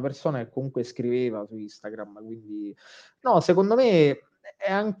 no, era una persona che comunque scriveva su Instagram, quindi no, secondo me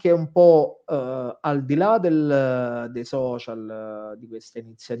è anche un po' al di là dei social, di queste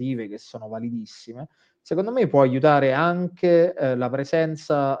iniziative che sono validissime, secondo me può aiutare anche la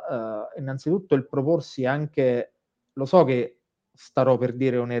presenza, innanzitutto il proporsi anche, lo so che starò per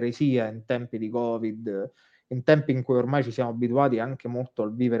dire un'eresia in tempi di Covid, in tempi in cui ormai ci siamo abituati anche molto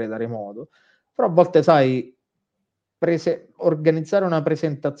al vivere da remoto, però a volte sai, organizzare una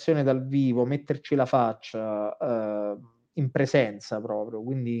presentazione dal vivo, metterci la faccia in presenza proprio,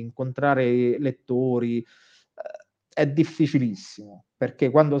 quindi incontrare i lettori, è difficilissimo, perché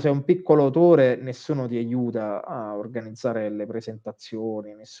quando sei un piccolo autore nessuno ti aiuta a organizzare le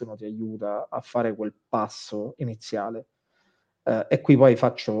presentazioni, nessuno ti aiuta a fare quel passo iniziale. E qui poi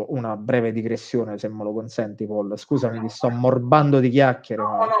faccio una breve digressione, se me lo consenti, Paul. Scusami, ti sto ammorbando di chiacchiere, No,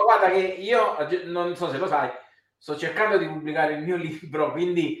 ma no, guarda che io non so se lo sai, sto cercando di pubblicare il mio libro,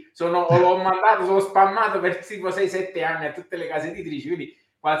 quindi l'ho mandato, sono spammato per tipo 6-7 anni a tutte le case editrici, quindi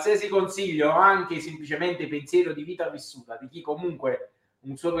qualsiasi consiglio, anche semplicemente pensiero di vita vissuta, di chi comunque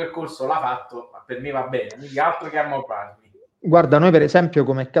un suo percorso l'ha fatto, per me va bene, quindi altro che ammorbarmi. guarda, noi per esempio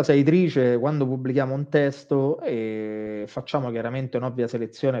come casa editrice, quando pubblichiamo un testo facciamo chiaramente un'ovvia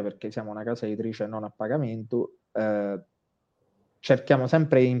selezione perché siamo una casa editrice non a pagamento, cerchiamo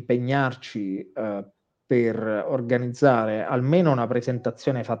sempre di impegnarci per organizzare almeno una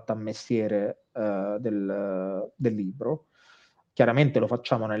presentazione fatta a mestiere del libro. Chiaramente lo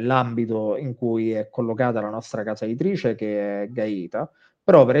facciamo nell'ambito in cui è collocata la nostra casa editrice, che è Gaeta,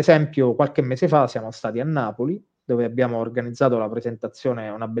 però per esempio qualche mese fa siamo stati a Napoli, dove abbiamo organizzato la presentazione,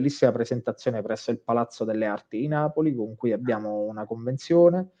 una bellissima presentazione presso il Palazzo delle Arti di Napoli, con cui abbiamo una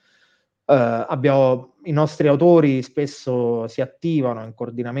convenzione. I nostri autori spesso si attivano in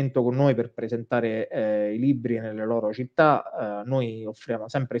coordinamento con noi per presentare i libri nelle loro città. Noi offriamo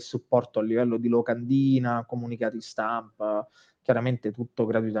sempre il supporto a livello di locandina, comunicati stampa, chiaramente tutto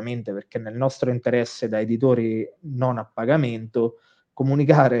gratuitamente perché nel nostro interesse da editori non a pagamento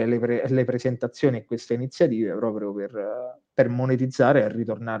comunicare le presentazioni e queste iniziative proprio per monetizzare e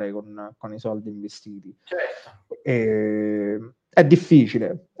ritornare con i soldi investiti. Certo. È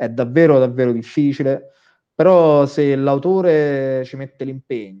difficile, è davvero davvero difficile, però se l'autore ci mette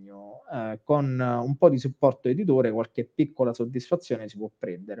l'impegno con un po' di supporto editore, qualche piccola soddisfazione si può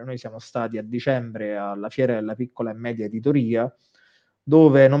prendere. Noi siamo stati a dicembre alla Fiera della Piccola e Media Editoria,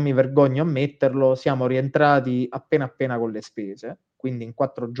 dove, non mi vergogno a metterlo, siamo rientrati appena appena con le spese, quindi in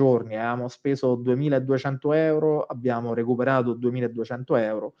 4 giorni avevamo speso 2.200 euro, abbiamo recuperato 2.200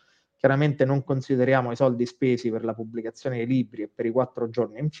 euro. Chiaramente non consideriamo i soldi spesi per la pubblicazione dei libri e per i 4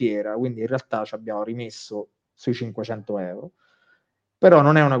 giorni in fiera, quindi in realtà ci abbiamo rimesso sui 500 euro. Però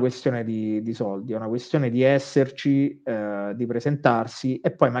non è una questione di soldi, è una questione di esserci, di presentarsi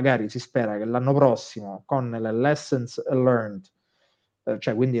e poi magari si spera che l'anno prossimo, con le lessons learned,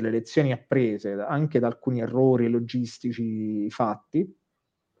 cioè quindi le lezioni apprese anche da alcuni errori logistici fatti,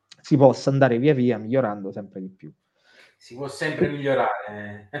 si possa andare via via migliorando sempre di più. Si può sempre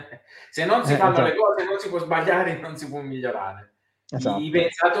migliorare. Se non si fanno le Esatto, cose, non si può sbagliare, non si può migliorare. I esatto.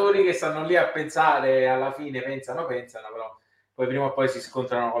 pensatori che stanno lì a pensare, alla fine pensano, però poi prima o poi si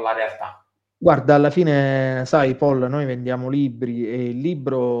scontrano con la realtà. Guarda, alla fine, sai, Paul, noi vendiamo libri e il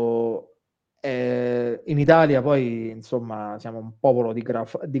libro in Italia poi, insomma, siamo un popolo di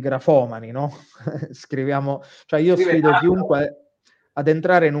grafomani, no? Scriviamo, cioè io Scrive sfido tanto, chiunque ad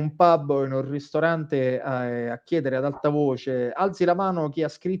entrare in un pub o in un ristorante a chiedere ad alta voce, alzi la mano chi ha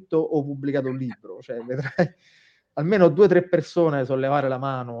scritto o pubblicato un libro, cioè vedrai almeno 2 o 3 persone sollevare la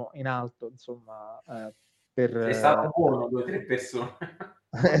mano in alto, insomma, sei stato per buono 2 o 3 persone.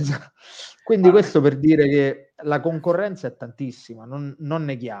 Quindi questo per dire che la concorrenza è tantissima, non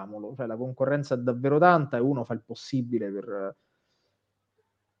neghiamolo, cioè la concorrenza è davvero tanta e uno fa il possibile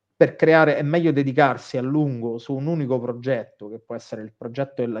per creare. È meglio dedicarsi a lungo su un unico progetto, che può essere il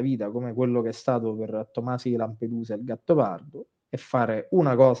progetto della vita, come quello che è stato per Tomasi di Lampedusa e il Gattopardo, e fare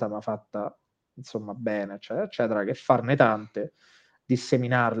una cosa ma fatta insomma bene, eccetera, eccetera, che farne tante,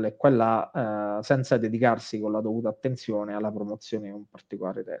 disseminarle qua e là, senza dedicarsi con la dovuta attenzione alla promozione di un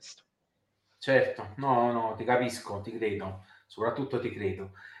particolare testo. Certo, no, ti capisco, ti credo, soprattutto ti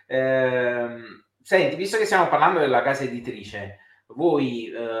credo. Senti, visto che stiamo parlando della casa editrice,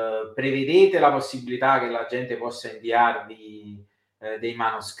 voi prevedete la possibilità che la gente possa inviarvi dei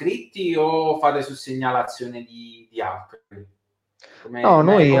manoscritti o fate su segnalazione di altri? No,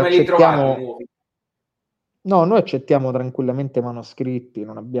 noi Come li trovate i accettiamo, nuovi? no, noi accettiamo tranquillamente manoscritti,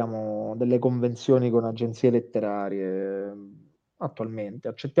 non abbiamo delle convenzioni con agenzie letterarie attualmente.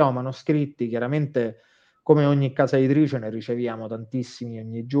 Accettiamo manoscritti, chiaramente come ogni casa editrice ne riceviamo tantissimi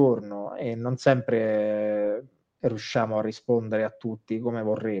ogni giorno e non sempre riusciamo a rispondere a tutti come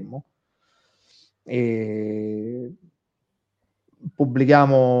vorremmo. E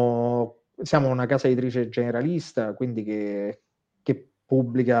siamo una casa editrice generalista, quindi che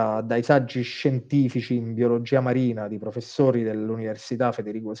pubblica dai saggi scientifici in biologia marina di professori dell'Università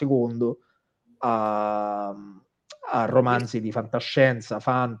Federico II a romanzi di fantascienza,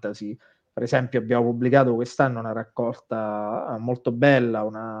 fantasy. Per esempio abbiamo pubblicato quest'anno una raccolta molto bella,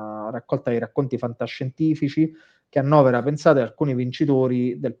 una raccolta di racconti fantascientifici che annovera, pensate, alcuni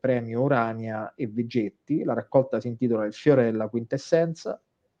vincitori del premio Urania e Vigetti. La raccolta si intitola Il fiore della quintessenza.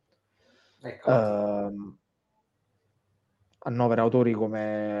 Annovera autori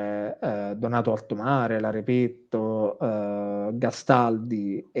come Donato Altomare, La Repetto,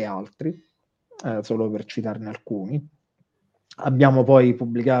 Gastaldi e altri, solo per citarne alcuni. Abbiamo poi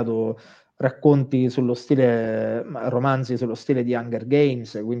pubblicato racconti sullo stile, romanzi sullo stile di Hunger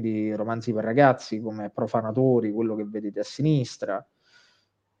Games, quindi romanzi per ragazzi come Profanatori, quello che vedete a sinistra.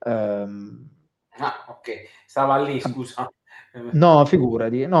 Ok, stava lì, scusa. No,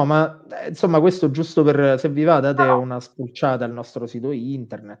 figurati. No, ma insomma, questo giusto per, se vi va, date No. una spulciata al nostro sito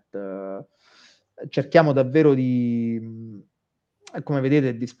internet. Cerchiamo davvero come vedete,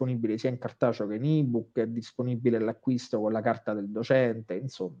 è disponibile sia in cartaceo che in ebook, è disponibile l'acquisto con la carta del docente,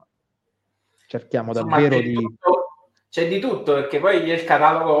 insomma. Cerchiamo Insomma, davvero di... c'è di tutto, perché poi il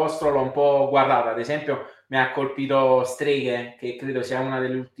catalogo vostro l'ho un po' guardato. Ad esempio, mi ha colpito Streghe, che credo sia una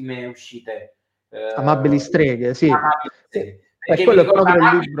delle ultime uscite. Amabili streghe, sì. Amabili Streghe. Perché mi Quello è ricorda proprio il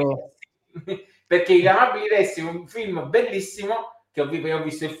Amabili libro... Resti, perché gli Amabili Resti è un film bellissimo, che ho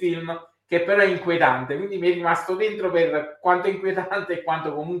visto il film, che però è inquietante, quindi mi è rimasto dentro per quanto è inquietante e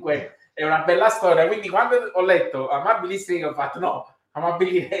quanto comunque è una bella storia. Quindi quando ho letto Amabili Streghe ho fatto no,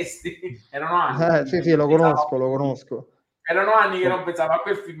 Amabili Resti. Erano anni sì, lo conosco, lo conosco. Erano anni che non pensavo a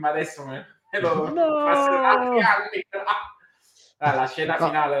quel film, adesso me lo passano altri No! anni. La scena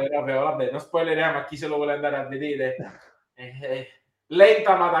finale proprio, vabbè, non spoileriamo a chi se lo vuole andare a vedere.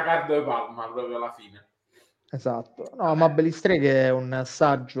 Lenta ma da cardo e palma proprio alla fine. Esatto. No, Amabili streghe è un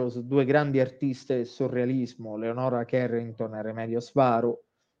saggio su due grandi artiste del surrealismo, Leonora Carrington e Remedios Varo.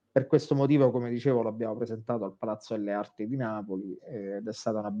 Per questo motivo, come dicevo, l'abbiamo presentato al Palazzo delle Arti di Napoli ed è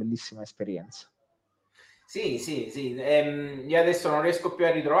stata una bellissima esperienza. Sì. Io adesso non riesco più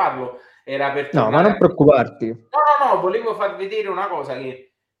a ritrovarlo. Era per No, ma tornare non a... preoccuparti. No, volevo far vedere una cosa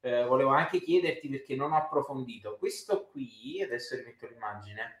che volevo anche chiederti perché non ho approfondito. Questo qui, adesso rimetto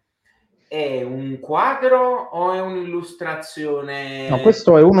l'immagine, è un quadro o è un'illustrazione? No,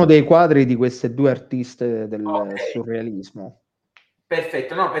 questo è uno dei quadri di queste due artiste del Ok, surrealismo.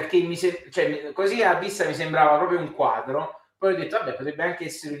 perfetto, no, perché così a vista mi sembrava proprio un quadro, poi ho detto, vabbè, potrebbe anche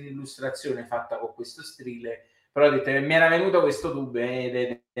essere un'illustrazione fatta con questo stile, però ho detto che mi era venuto questo dubbio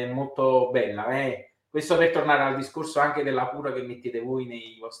ed è molto bella. Questo per tornare al discorso anche della cura che mettete voi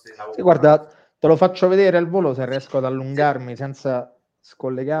nei vostri Sì, lavori, no? guarda, te lo faccio vedere al volo se riesco ad Sì. allungarmi senza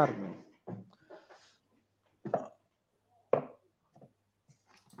scollegarmi.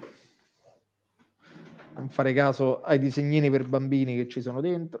 Non fare caso ai disegnini per bambini che ci sono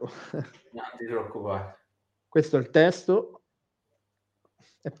dentro. Non ti preoccupare. Questo è il testo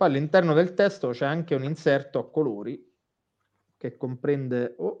e poi all'interno del testo c'è anche un inserto a colori che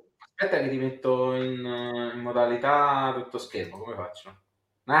comprende Aspetta che ti metto in modalità tutto schermo, come faccio?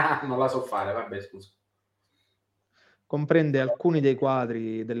 Ah, non la so fare, vabbè, scusa. comprende alcuni dei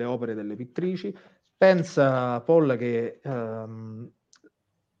quadri delle opere delle pittrici. Pensa, Paul, che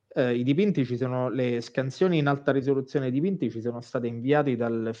i dipinti le scansioni in alta risoluzione dei dipinti ci sono state inviate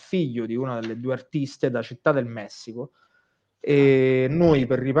dal figlio di una delle due artiste da Città del Messico, e noi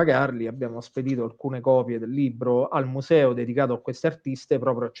per ripagarli abbiamo spedito alcune copie del libro al museo dedicato a queste artiste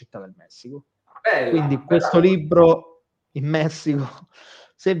proprio a Città del Messico. Quindi Bella questo cosa. libro in Messico,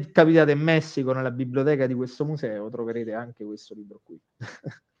 se capitate in Messico nella biblioteca di questo museo troverete anche questo libro qui.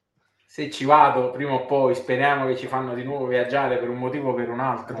 Se ci vado prima o poi, speriamo che ci fanno di nuovo viaggiare per un motivo o per un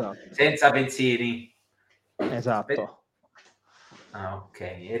altro, Esatto. senza pensieri. Esatto. Ah, ok.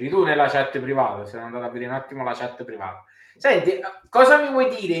 Eri tu nella chat privata, sono andato a vedere un attimo la chat privata. Senti, cosa mi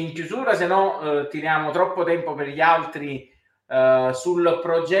vuoi dire in chiusura, se no tiriamo troppo tempo per gli altri sul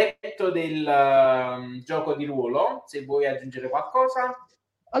progetto del gioco di ruolo, se vuoi aggiungere qualcosa?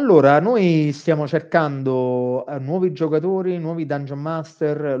 Allora, noi stiamo cercando nuovi giocatori, nuovi dungeon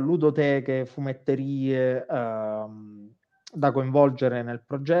master, ludoteche, fumetterie da coinvolgere nel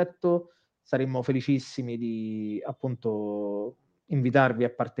progetto. Saremmo felicissimi di appunto invitarvi a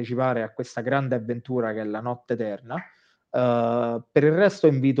partecipare a questa grande avventura che è la Notte Eterna. Per il resto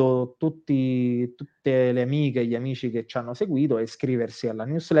invito tutte le amiche e gli amici che ci hanno seguito a iscriversi alla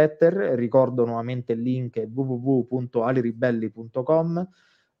newsletter. Ricordo nuovamente il link è www.aliribelli.com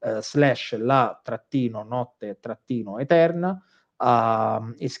 / la trattino notte trattino eterna, a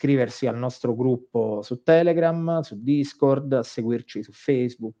iscriversi al nostro gruppo su Telegram, su Discord, a seguirci su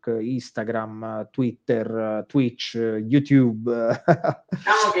Facebook, Instagram, Twitter, Twitch, YouTube.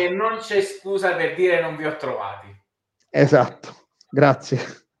 Diciamo che non c'è scusa per dire non vi ho trovati. Esatto, grazie.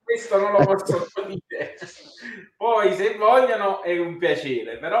 Questo non lo Ecco. possono dire. Poi se vogliono è un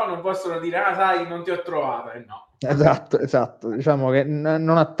piacere, però non possono dire ah sai non ti ho trovato, no. Esatto, diciamo che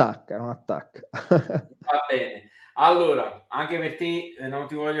non attacca. Va bene. Allora, anche per te non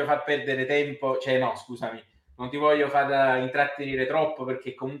ti voglio far perdere tempo, cioè no, scusami, non ti voglio far intrattenere troppo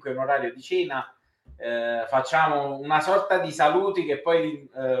perché comunque è un orario di cena. Facciamo una sorta di saluti che poi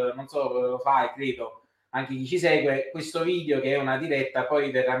non so, lo fai, credo, anche chi ci segue. Questo video che è una diretta poi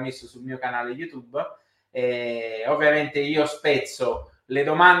verrà messo sul mio canale YouTube. Ovviamente io spezzo le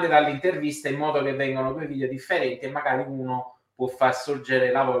domande dall'intervista in modo che vengano due video differenti e magari uno può far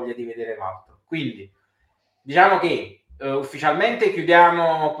sorgere la voglia di vedere l'altro. Quindi diciamo che ufficialmente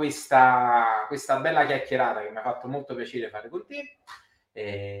chiudiamo questa bella chiacchierata che mi ha fatto molto piacere fare con te.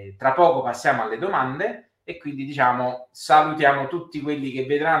 Tra poco passiamo alle domande e quindi diciamo salutiamo tutti quelli che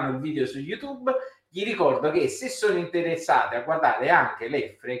vedranno il video su YouTube. Gli ricordo che se sono interessati a guardare anche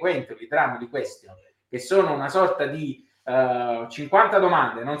le frequently tramite question, che sono una sorta di 50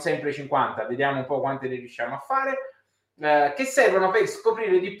 domande, non sempre 50, vediamo un po' quante ne riusciamo a fare, che servono per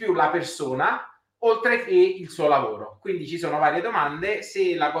scoprire di più la persona oltre che il suo lavoro. Quindi ci sono varie domande,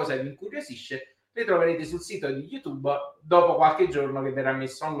 se la cosa vi incuriosisce le troverete sul sito di YouTube dopo qualche giorno che verrà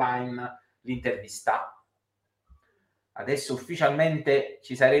messo online l'intervista. Adesso ufficialmente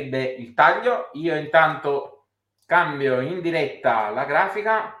ci sarebbe il taglio, io intanto cambio in diretta la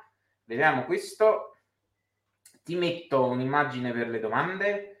grafica, vediamo questo, ti metto un'immagine per le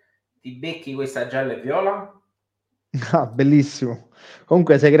domande, ti becchi questa gialla e viola. Ah, bellissimo.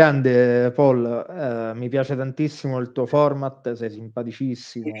 Comunque sei grande, Paul, mi piace tantissimo il tuo format, sei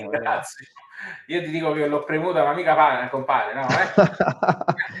simpaticissimo. Grazie. Io ti dico che l'ho premuta, ma mica compare, no?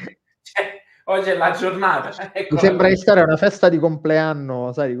 Cioè, oggi è la giornata. Mi Eccola sembra qui. di stare a una festa di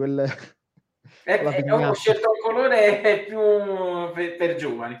compleanno, sai, quelle alla Ho pignata. scelto il colore più per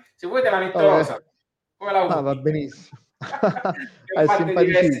giovani. Se vuoi te la metto rosa. Come la Va vuoi? benissimo. Ne ho È fatte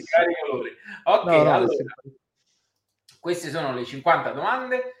diverse di simpaticissimo. vari colori. Ok, No, è allora. simpaticissimo. Queste sono le 50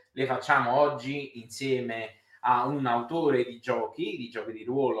 domande, le facciamo oggi insieme a un autore di giochi di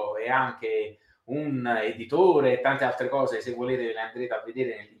ruolo e anche un editore e tante altre cose. Se volete ve le andrete a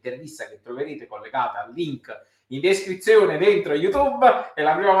vedere nell'intervista che troverete collegata al link in descrizione dentro YouTube. È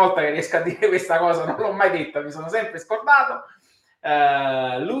la prima volta che riesco a dire questa cosa, non l'ho mai detta, mi sono sempre scordato.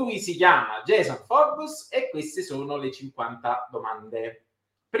 Lui si chiama Jason Forbus e queste sono le 50 domande.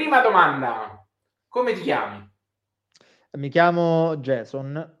 Prima domanda, come ti chiami? Mi chiamo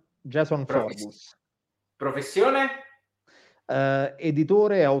Jason Forbus, Professione?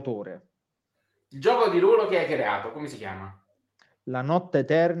 editore e autore. Il gioco di ruolo che hai creato, come si chiama? La Notte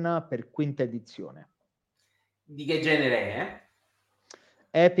Eterna per quinta edizione. Di che genere è?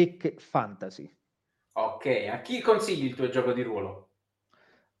 Epic Fantasy. Ok, a chi consigli il tuo gioco di ruolo?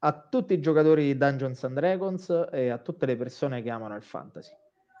 A tutti i giocatori di Dungeons and Dragons e a tutte le persone che amano il fantasy.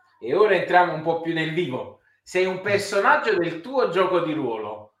 E ora entriamo un po' più nel vivo. Sei un personaggio del tuo gioco di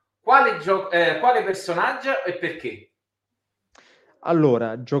ruolo. Quale personaggio e perché?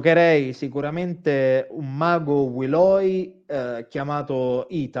 Allora, giocherei sicuramente un mago Willoy chiamato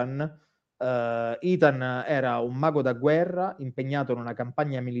Ethan, Ethan era un mago da guerra impegnato in una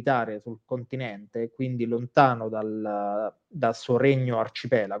campagna militare sul continente, quindi lontano dal suo regno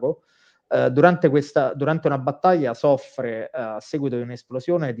arcipelago. Durante una battaglia soffre a seguito di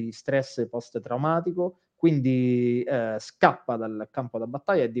un'esplosione di stress post-traumatico, quindi scappa dal campo da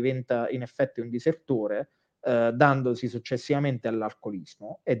battaglia e diventa in effetti un disertore, dandosi successivamente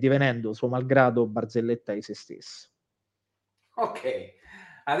all'alcolismo e divenendo suo malgrado barzelletta di se stesso. Ok,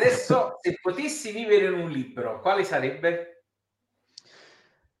 adesso se potessi vivere in un libro, quale sarebbe?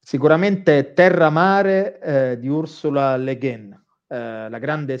 Sicuramente Terra Mare di Ursula Le Guin, la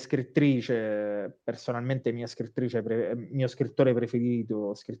grande scrittrice, personalmente mio scrittore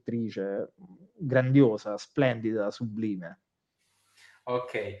preferito, scrittrice grandiosa, splendida, sublime.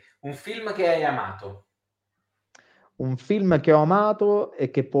 Ok, un film che hai amato? Un film che ho amato e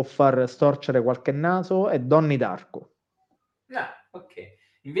che può far storcere qualche naso è Donnie Darko. Ok.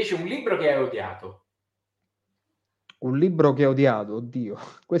 Invece un libro che hai odiato? Un libro che ho odiato, oddio,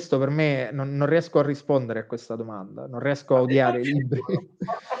 questo per me non riesco a rispondere a questa domanda, non riesco a Ma non odiare i ce ne libri. sono.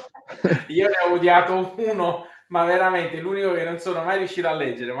 Io ne ho odiato uno, ma veramente l'unico che non sono mai riuscito a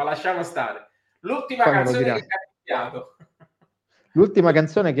leggere, ma lasciamo stare. L'ultima Fammelo canzone che dire. hai canticchiato. L'ultima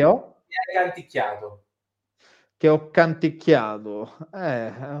canzone che ho? Che hai canticchiato. Che ho canticchiato.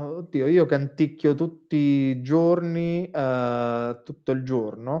 Oddio, io canticchio tutti i giorni, tutto il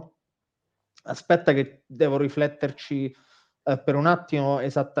giorno. Aspetta che devo rifletterci per un attimo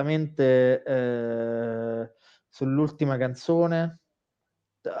esattamente sull'ultima canzone.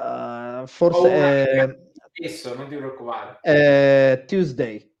 Ho una che Forse canticchio spesso, non ti preoccupare.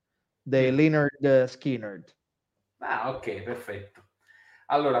 Tuesday dei Mm. Leonard Skinner. Ok, perfetto.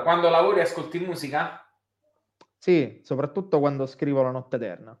 Allora, quando lavori ascolti musica? Sì, soprattutto quando scrivo La Notte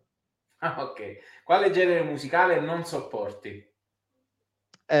Eterna. Ok. Quale genere musicale non sopporti?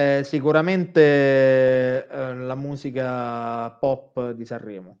 Sicuramente la musica pop di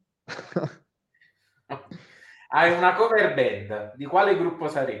Sanremo. Hai una cover band, di quale gruppo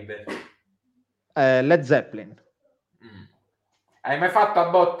sarebbe? Led Zeppelin. Mm. Hai mai fatto a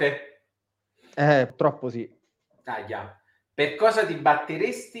botte? Purtroppo sì. Già. Per cosa ti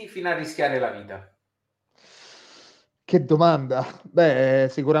batteresti fino a rischiare la vita? Che domanda? Beh,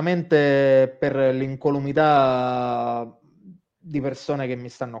 sicuramente per l'incolumità di persone che mi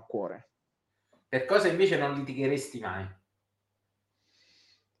stanno a cuore. Per cosa invece non litigheresti mai?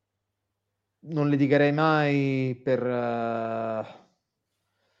 Non litigherei mai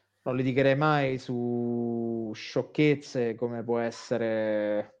non litigherei mai su sciocchezze come può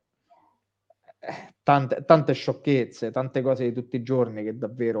essere tante sciocchezze, tante cose di tutti i giorni che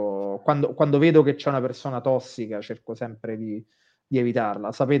davvero quando vedo che c'è una persona tossica cerco sempre di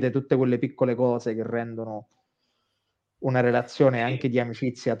evitarla. Sapete, tutte quelle piccole cose che rendono una relazione Sì. anche di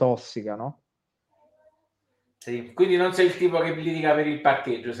amicizia tossica, no? Sì. Quindi non sei il tipo che litiga per il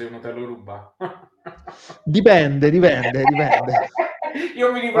parcheggio se uno te lo ruba. Dipende.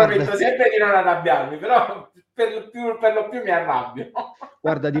 Io mi Guarda, riprometto sempre di non arrabbiarmi, però per lo più mi arrabbio.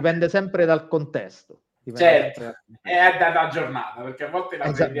 guarda, dipende sempre dal contesto. Dipende Certo, sempre dal è contesto. da giornata, perché a volte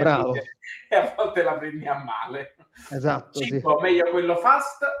la prendi a Bravo, ridere e a volte la prendi a male. esatto, sì. Cibo, meglio quello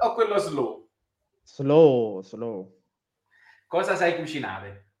fast o quello slow? Slow. Cosa sai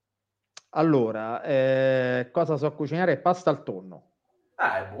cucinare? Allora, cosa so cucinare? Pasta al tonno.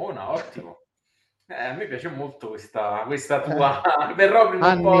 È buona, ottimo. A me piace molto questa Eh, tua. Verrò prima o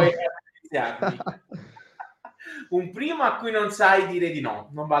anni. poi a iniziarmi. Un primo a cui non sai dire di no,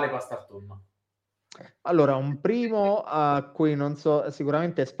 non vale pasta al tonno. Allora, un primo a cui non so,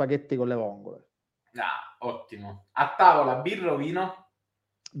 sicuramente spaghetti con le vongole. Ottimo. A tavola birra o vino?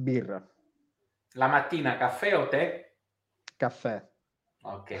 Birra, La mattina caffè o tè? caffè.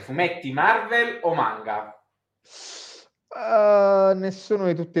 Ok. Fumetti Marvel o manga? Nessuno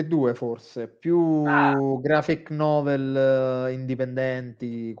di tutti e due, forse. Più graphic novel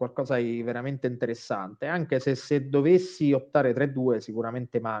indipendenti, qualcosa di veramente interessante. Anche se dovessi optare tra i due,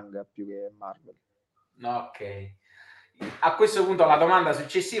 sicuramente manga più che Marvel. Ok. A questo punto la domanda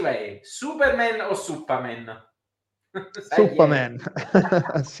successiva è Superman o Superman? Sai chi è? Superman.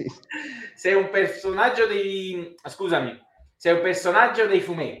 Sì. Sei un personaggio dei... Scusami, sei un personaggio dei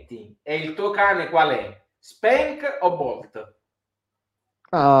fumetti e il tuo cane qual è? Spank o Bolt?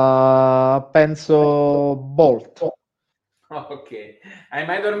 Penso Bolt. Ok. Hai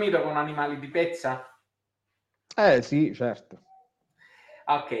mai dormito con animali di pezza? Sì, certo.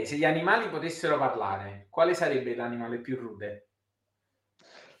 Ok, se gli animali potessero parlare, quale sarebbe l'animale più rude?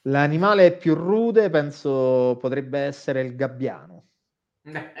 L'animale più rude penso potrebbe essere il gabbiano.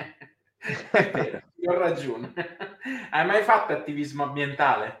 È vero, ti ho ragione. Hai mai fatto attivismo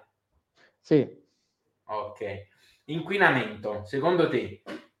ambientale? Sì. Ok. Inquinamento, secondo te,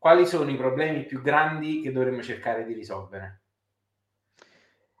 quali sono i problemi più grandi che dovremmo cercare di risolvere?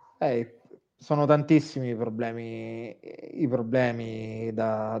 Sono tantissimi i problemi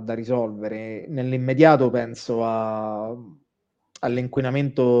da risolvere. Nell'immediato penso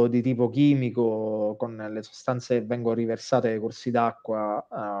all'inquinamento di tipo chimico con le sostanze che vengono riversate ai corsi d'acqua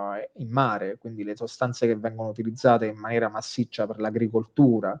in mare, quindi le sostanze che vengono utilizzate in maniera massiccia per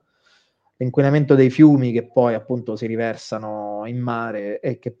l'agricoltura, l'inquinamento dei fiumi che poi appunto si riversano in mare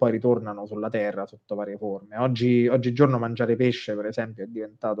e che poi ritornano sulla terra sotto varie forme. Oggigiorno mangiare pesce, per esempio, è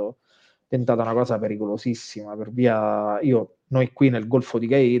diventata una cosa pericolosissima per via. Noi qui nel Golfo di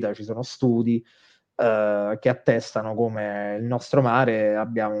Gaeta ci sono studi che attestano come il nostro mare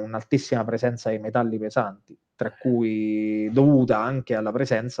abbiamo un'altissima presenza di metalli pesanti, tra cui dovuta anche alla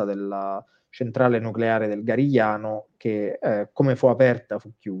presenza della centrale nucleare del Garigliano che come fu aperta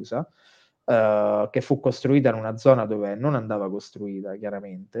fu chiusa, che fu costruita in una zona dove non andava costruita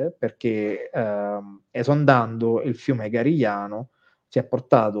chiaramente, perché esondando il fiume Garigliano si è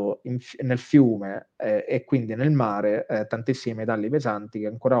portato nel fiume e quindi nel mare tantissimi metalli pesanti che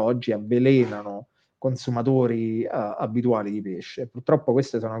ancora oggi avvelenano consumatori abituali di pesce. Purtroppo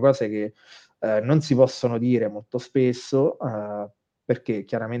queste sono cose che non si possono dire molto spesso perché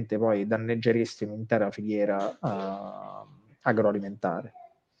chiaramente poi danneggeresti un'intera filiera agroalimentare.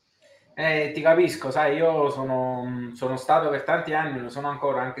 Ti capisco, sai, io sono stato per tanti anni, lo sono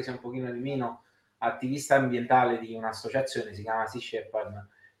ancora, anche se un pochino di meno, attivista ambientale di un'associazione, si chiama Sea Shepherd,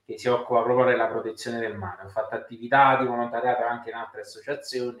 che si occupa proprio della protezione del mare. Ho fatto attività di volontariato anche in altre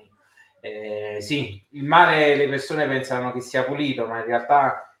associazioni. Sì, il mare le persone pensano che sia pulito, ma in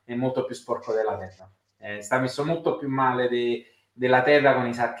realtà è molto più sporco della terra. Sta messo molto più male della terra con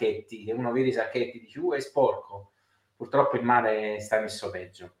i sacchetti, che uno vede i sacchetti e dice, è sporco. Purtroppo il mare sta messo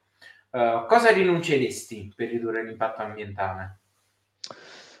peggio. Cosa rinunceresti per ridurre l'impatto ambientale?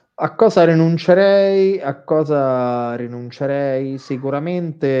 A cosa rinuncerei? A cosa rinuncerei?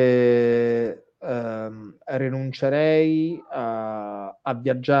 Sicuramente rinuncerei a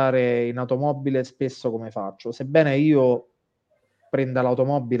viaggiare in automobile spesso come faccio, sebbene io prenda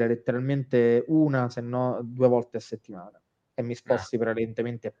l'automobile letteralmente una, se no 2 volte a settimana e mi Ah, sposti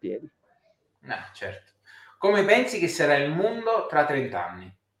prevalentemente a piedi. certo. Come pensi che sarà il mondo tra 30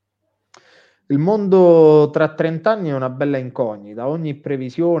 anni? Il mondo tra 30 anni è una bella incognita, ogni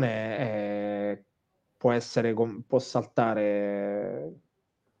previsione può saltare,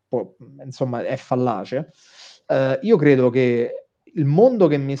 insomma, è fallace. Io credo che il mondo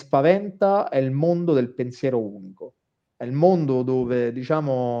che mi spaventa è il mondo del pensiero unico, è il mondo dove,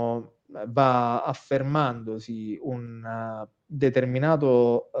 diciamo, va affermandosi un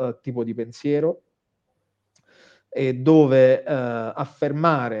determinato tipo di pensiero e dove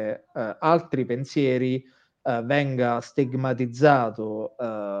affermare altri pensieri venga stigmatizzato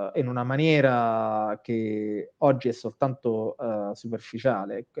in una maniera che oggi è soltanto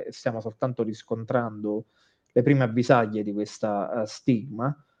superficiale, stiamo soltanto riscontrando le prime avvisaglie di questa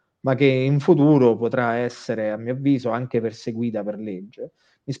stigma, ma che in futuro potrà essere, a mio avviso, anche perseguita per legge.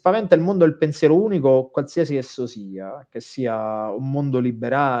 Mi spaventa il mondo del pensiero unico, qualsiasi esso sia, che sia un mondo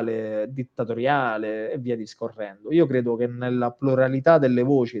liberale, dittatoriale e via discorrendo. Io credo che nella pluralità delle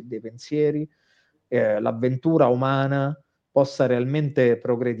voci e dei pensieri l'avventura umana possa realmente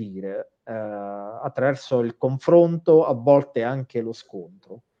progredire attraverso il confronto, a volte anche lo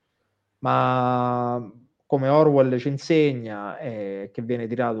scontro. Ma come Orwell ci insegna, che viene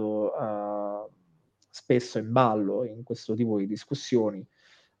tirato spesso in ballo in questo tipo di discussioni,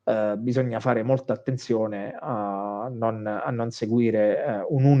 bisogna fare molta attenzione a non seguire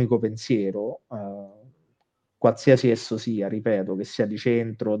un unico pensiero, qualsiasi esso sia, ripeto, che sia di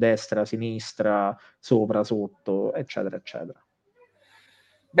centro, destra, sinistra, sopra, sotto, eccetera, eccetera.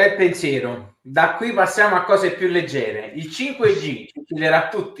 Bel pensiero. Da qui passiamo a cose più leggere. Il 5G ci ucciderà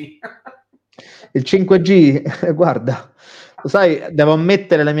tutti. Il 5G, guarda, lo sai, devo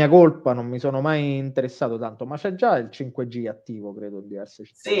ammettere la mia colpa, non mi sono mai interessato tanto, ma c'è già il 5G attivo, credo, in diverse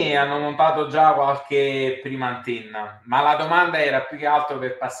città Sì, hanno d'Italia. montato già qualche prima antenna, ma la domanda era più che altro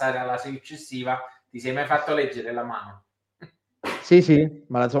per passare alla successiva. Ti sei mai fatto leggere la mano? Sì, sì,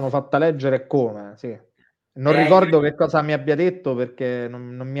 me la sono fatta leggere come, sì. Non hai ricordo che cosa mi abbia detto perché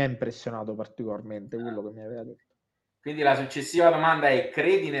non mi ha impressionato particolarmente quello che mi aveva detto. Quindi la successiva domanda è: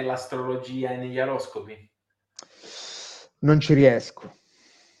 credi nell'astrologia e negli oroscopi? Non ci riesco.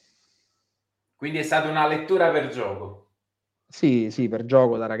 Quindi è stata una lettura per gioco. Sì, sì, per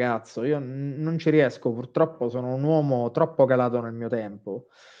gioco da ragazzo. Io non ci riesco, purtroppo sono un uomo troppo calato nel mio tempo.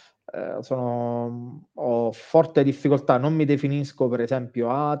 ho forte difficoltà, non mi definisco per esempio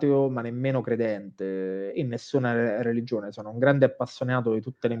ateo, ma nemmeno credente in nessuna religione. Sono un grande appassionato di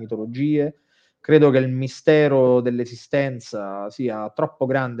tutte le mitologie. Credo che il mistero dell'esistenza sia troppo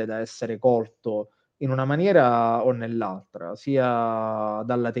grande da essere colto in una maniera o nell'altra, sia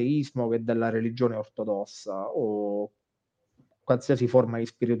dall'ateismo che dalla religione ortodossa o qualsiasi forma di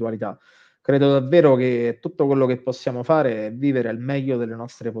spiritualità. Credo davvero che tutto quello che possiamo fare è vivere al meglio delle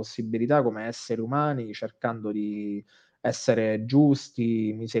nostre possibilità come esseri umani, cercando di essere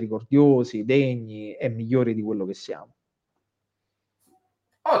giusti, misericordiosi, degni e migliori di quello che siamo.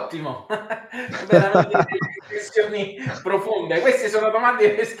 Ottimo, veramente delle riflessioni profonde. Queste sono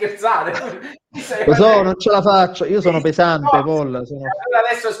domande per scherzare. Mi stai Lo so, facendo... non ce la faccio, io sono pesante, No, Paul. allora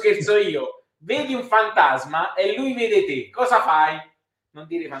adesso scherzo io. Vedi un fantasma e lui vede te. Cosa fai? Non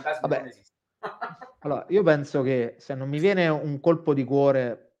dire i fantasmi non Vabbè, esistono. allora, io penso che se non mi viene un colpo di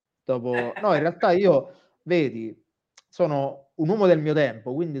cuore dopo... No, in realtà io, vedi, sono un uomo del mio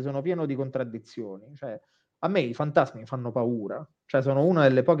tempo, quindi sono pieno di contraddizioni. Cioè, a me i fantasmi fanno paura. Cioè, sono una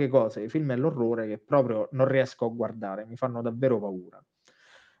delle poche cose, i film e l'orrore, che proprio non riesco a guardare, mi fanno davvero paura.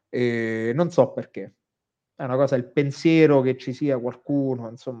 E non so perché. È una cosa, il pensiero che ci sia qualcuno,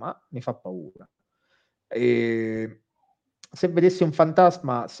 insomma, mi fa paura. E se vedessi un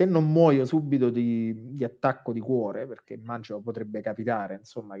fantasma, se non muoio subito di attacco di cuore, perché immagino potrebbe capitare,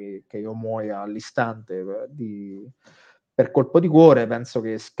 insomma, che io muoia all'istante per colpo di cuore, penso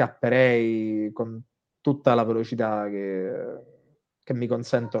che scapperei con tutta la velocità che mi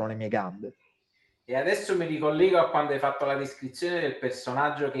consentono le mie gambe. E adesso mi ricollego a quando hai fatto la descrizione del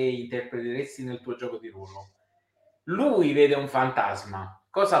personaggio che interpreteresti nel tuo gioco di ruolo. Lui vede un fantasma.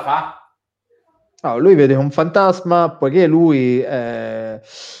 Cosa fa? No, lui vede un fantasma, poiché lui ha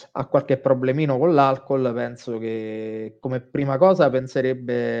qualche problemino con l'alcol, penso che come prima cosa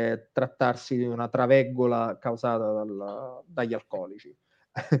penserebbe trattarsi di una travegola causata dagli alcolici.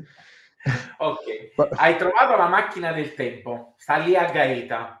 Ok, hai trovato la macchina del tempo, sta lì a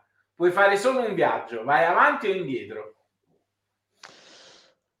Gaeta. Puoi fare solo un viaggio, vai avanti o indietro?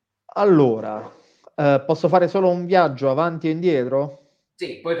 Allora, posso fare solo un viaggio avanti e indietro?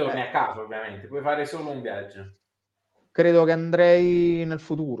 Sì, poi torni Eh, a casa, ovviamente, puoi fare solo un viaggio. credo che andrei nel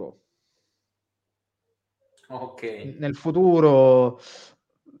futuro. Ok. Nel futuro,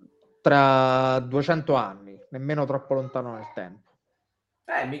 tra 200 anni, nemmeno troppo lontano nel tempo.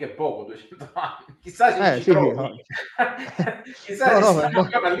 Mica è poco, 200 anni. Chissà se ci Sì, sì, trovi. no. Chissà No, se no, ma stiamo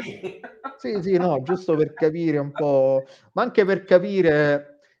ancora lì. sì, sì, no, giusto per capire un po', ma anche per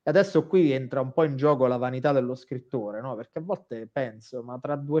capire, adesso qui entra un po' in gioco la vanità dello scrittore, no? Perché a volte penso, ma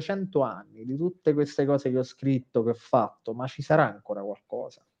tra 200 anni di tutte queste cose che ho scritto, che ho fatto, ma ci sarà ancora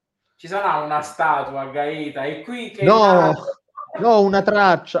qualcosa? Ci sarà una statua a Gaeta, è qui che è No, nato. no, una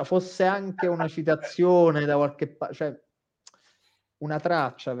traccia, fosse anche una citazione da qualche parte, cioè una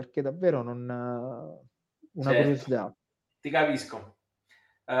traccia, perché davvero non... una Certo, curiosità. ti capisco.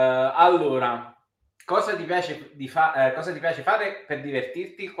 Allora, cosa ti piace fare per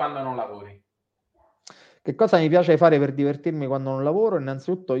divertirti quando non lavori? Che cosa mi piace fare per divertirmi quando non lavoro?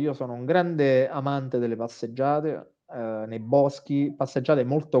 Innanzitutto io sono un grande amante delle passeggiate nei boschi, passeggiate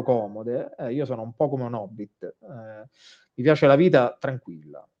molto comode. Io sono un po' come un hobbit. Mi piace la vita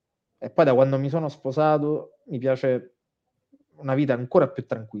tranquilla. E poi da quando mi sono sposato mi piace una vita ancora più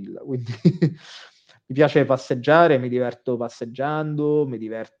tranquilla. Quindi mi piace passeggiare, mi diverto passeggiando, mi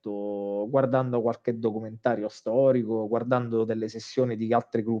diverto guardando qualche documentario storico, guardando delle sessioni di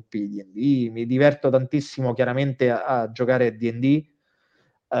altri gruppi di D&D, mi diverto tantissimo chiaramente a giocare a D&D,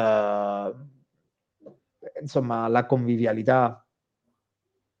 eh, insomma la convivialità.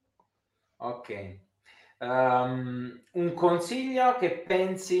 Ok. Un consiglio che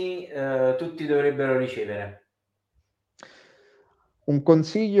pensi tutti dovrebbero ricevere? Un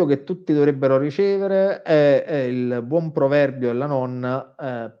consiglio che tutti dovrebbero ricevere è il buon proverbio della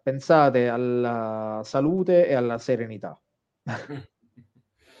nonna, pensate alla salute e alla serenità.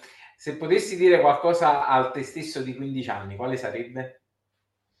 Se potessi dire qualcosa al te stesso di 15 anni, quale sarebbe?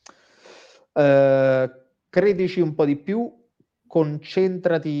 Credici un po' di più,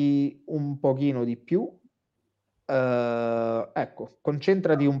 concentrati un pochino di più, ecco,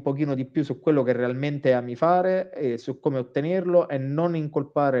 concentrati un pochino di più su quello che realmente ami fare e su come ottenerlo e non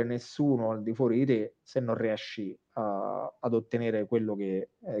incolpare nessuno al di fuori di te se non riesci ad ottenere quello che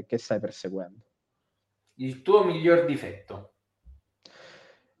stai perseguendo. Il tuo miglior difetto?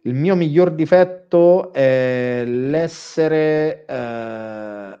 Il mio miglior difetto è l'essere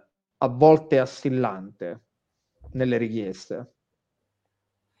a volte assillante nelle richieste.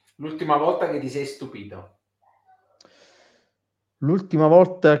 L'ultima volta che ti sei stupito? L'ultima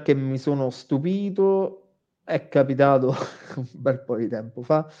volta che mi sono stupito è capitato un bel po' di tempo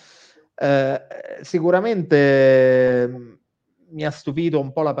fa. Sicuramente mi ha stupito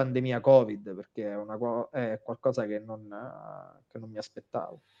un po' la pandemia Covid, perché è qualcosa che non mi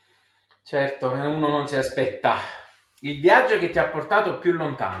aspettavo. Certo, uno non si aspetta. Il viaggio che ti ha portato più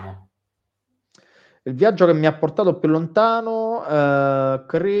lontano. Il viaggio che mi ha portato più lontano,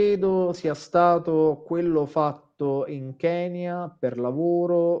 credo sia stato quello fatto in Kenya per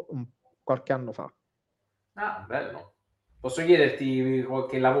lavoro qualche anno fa. Ah, bello. Posso chiederti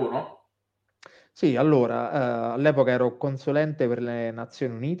qualche lavoro? Sì, allora, all'epoca ero consulente per le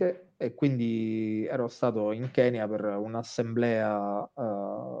Nazioni Unite e quindi ero stato in Kenya per un'assemblea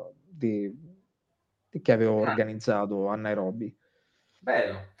che avevo Ah, organizzato a Nairobi.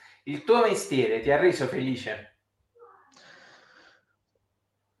 bello. Il tuo mestiere ti ha reso felice?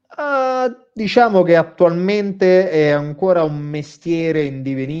 Diciamo che attualmente è ancora un mestiere in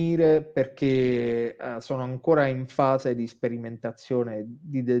divenire perché sono ancora in fase di sperimentazione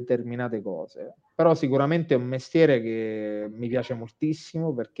di determinate cose, però sicuramente è un mestiere che mi piace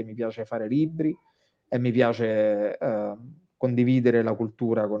moltissimo perché mi piace fare libri e mi piace condividere la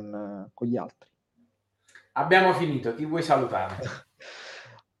cultura con gli altri. Abbiamo finito, chi vuoi salutare?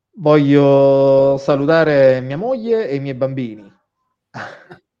 Voglio salutare mia moglie e i miei bambini.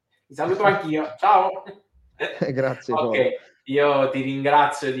 Ti saluto anch'io, ciao! Grazie, Ok, Paul. io ti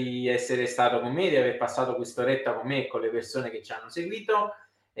ringrazio di essere stato con me, di aver passato quest'oretta con me e con le persone che ci hanno seguito.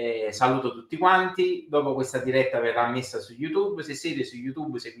 Saluto tutti quanti. Dopo questa diretta verrà messa su YouTube. Se siete su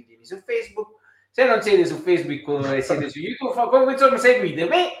YouTube, seguitemi su Facebook. Se non siete su Facebook e siete su YouTube, comunque insomma seguite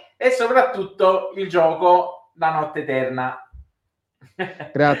me e soprattutto il gioco La Notte Eterna.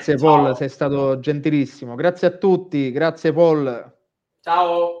 Grazie Paul, Ciao, sei stato gentilissimo. Grazie a tutti, grazie Paul.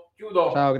 ciao, chiudo. Ciao.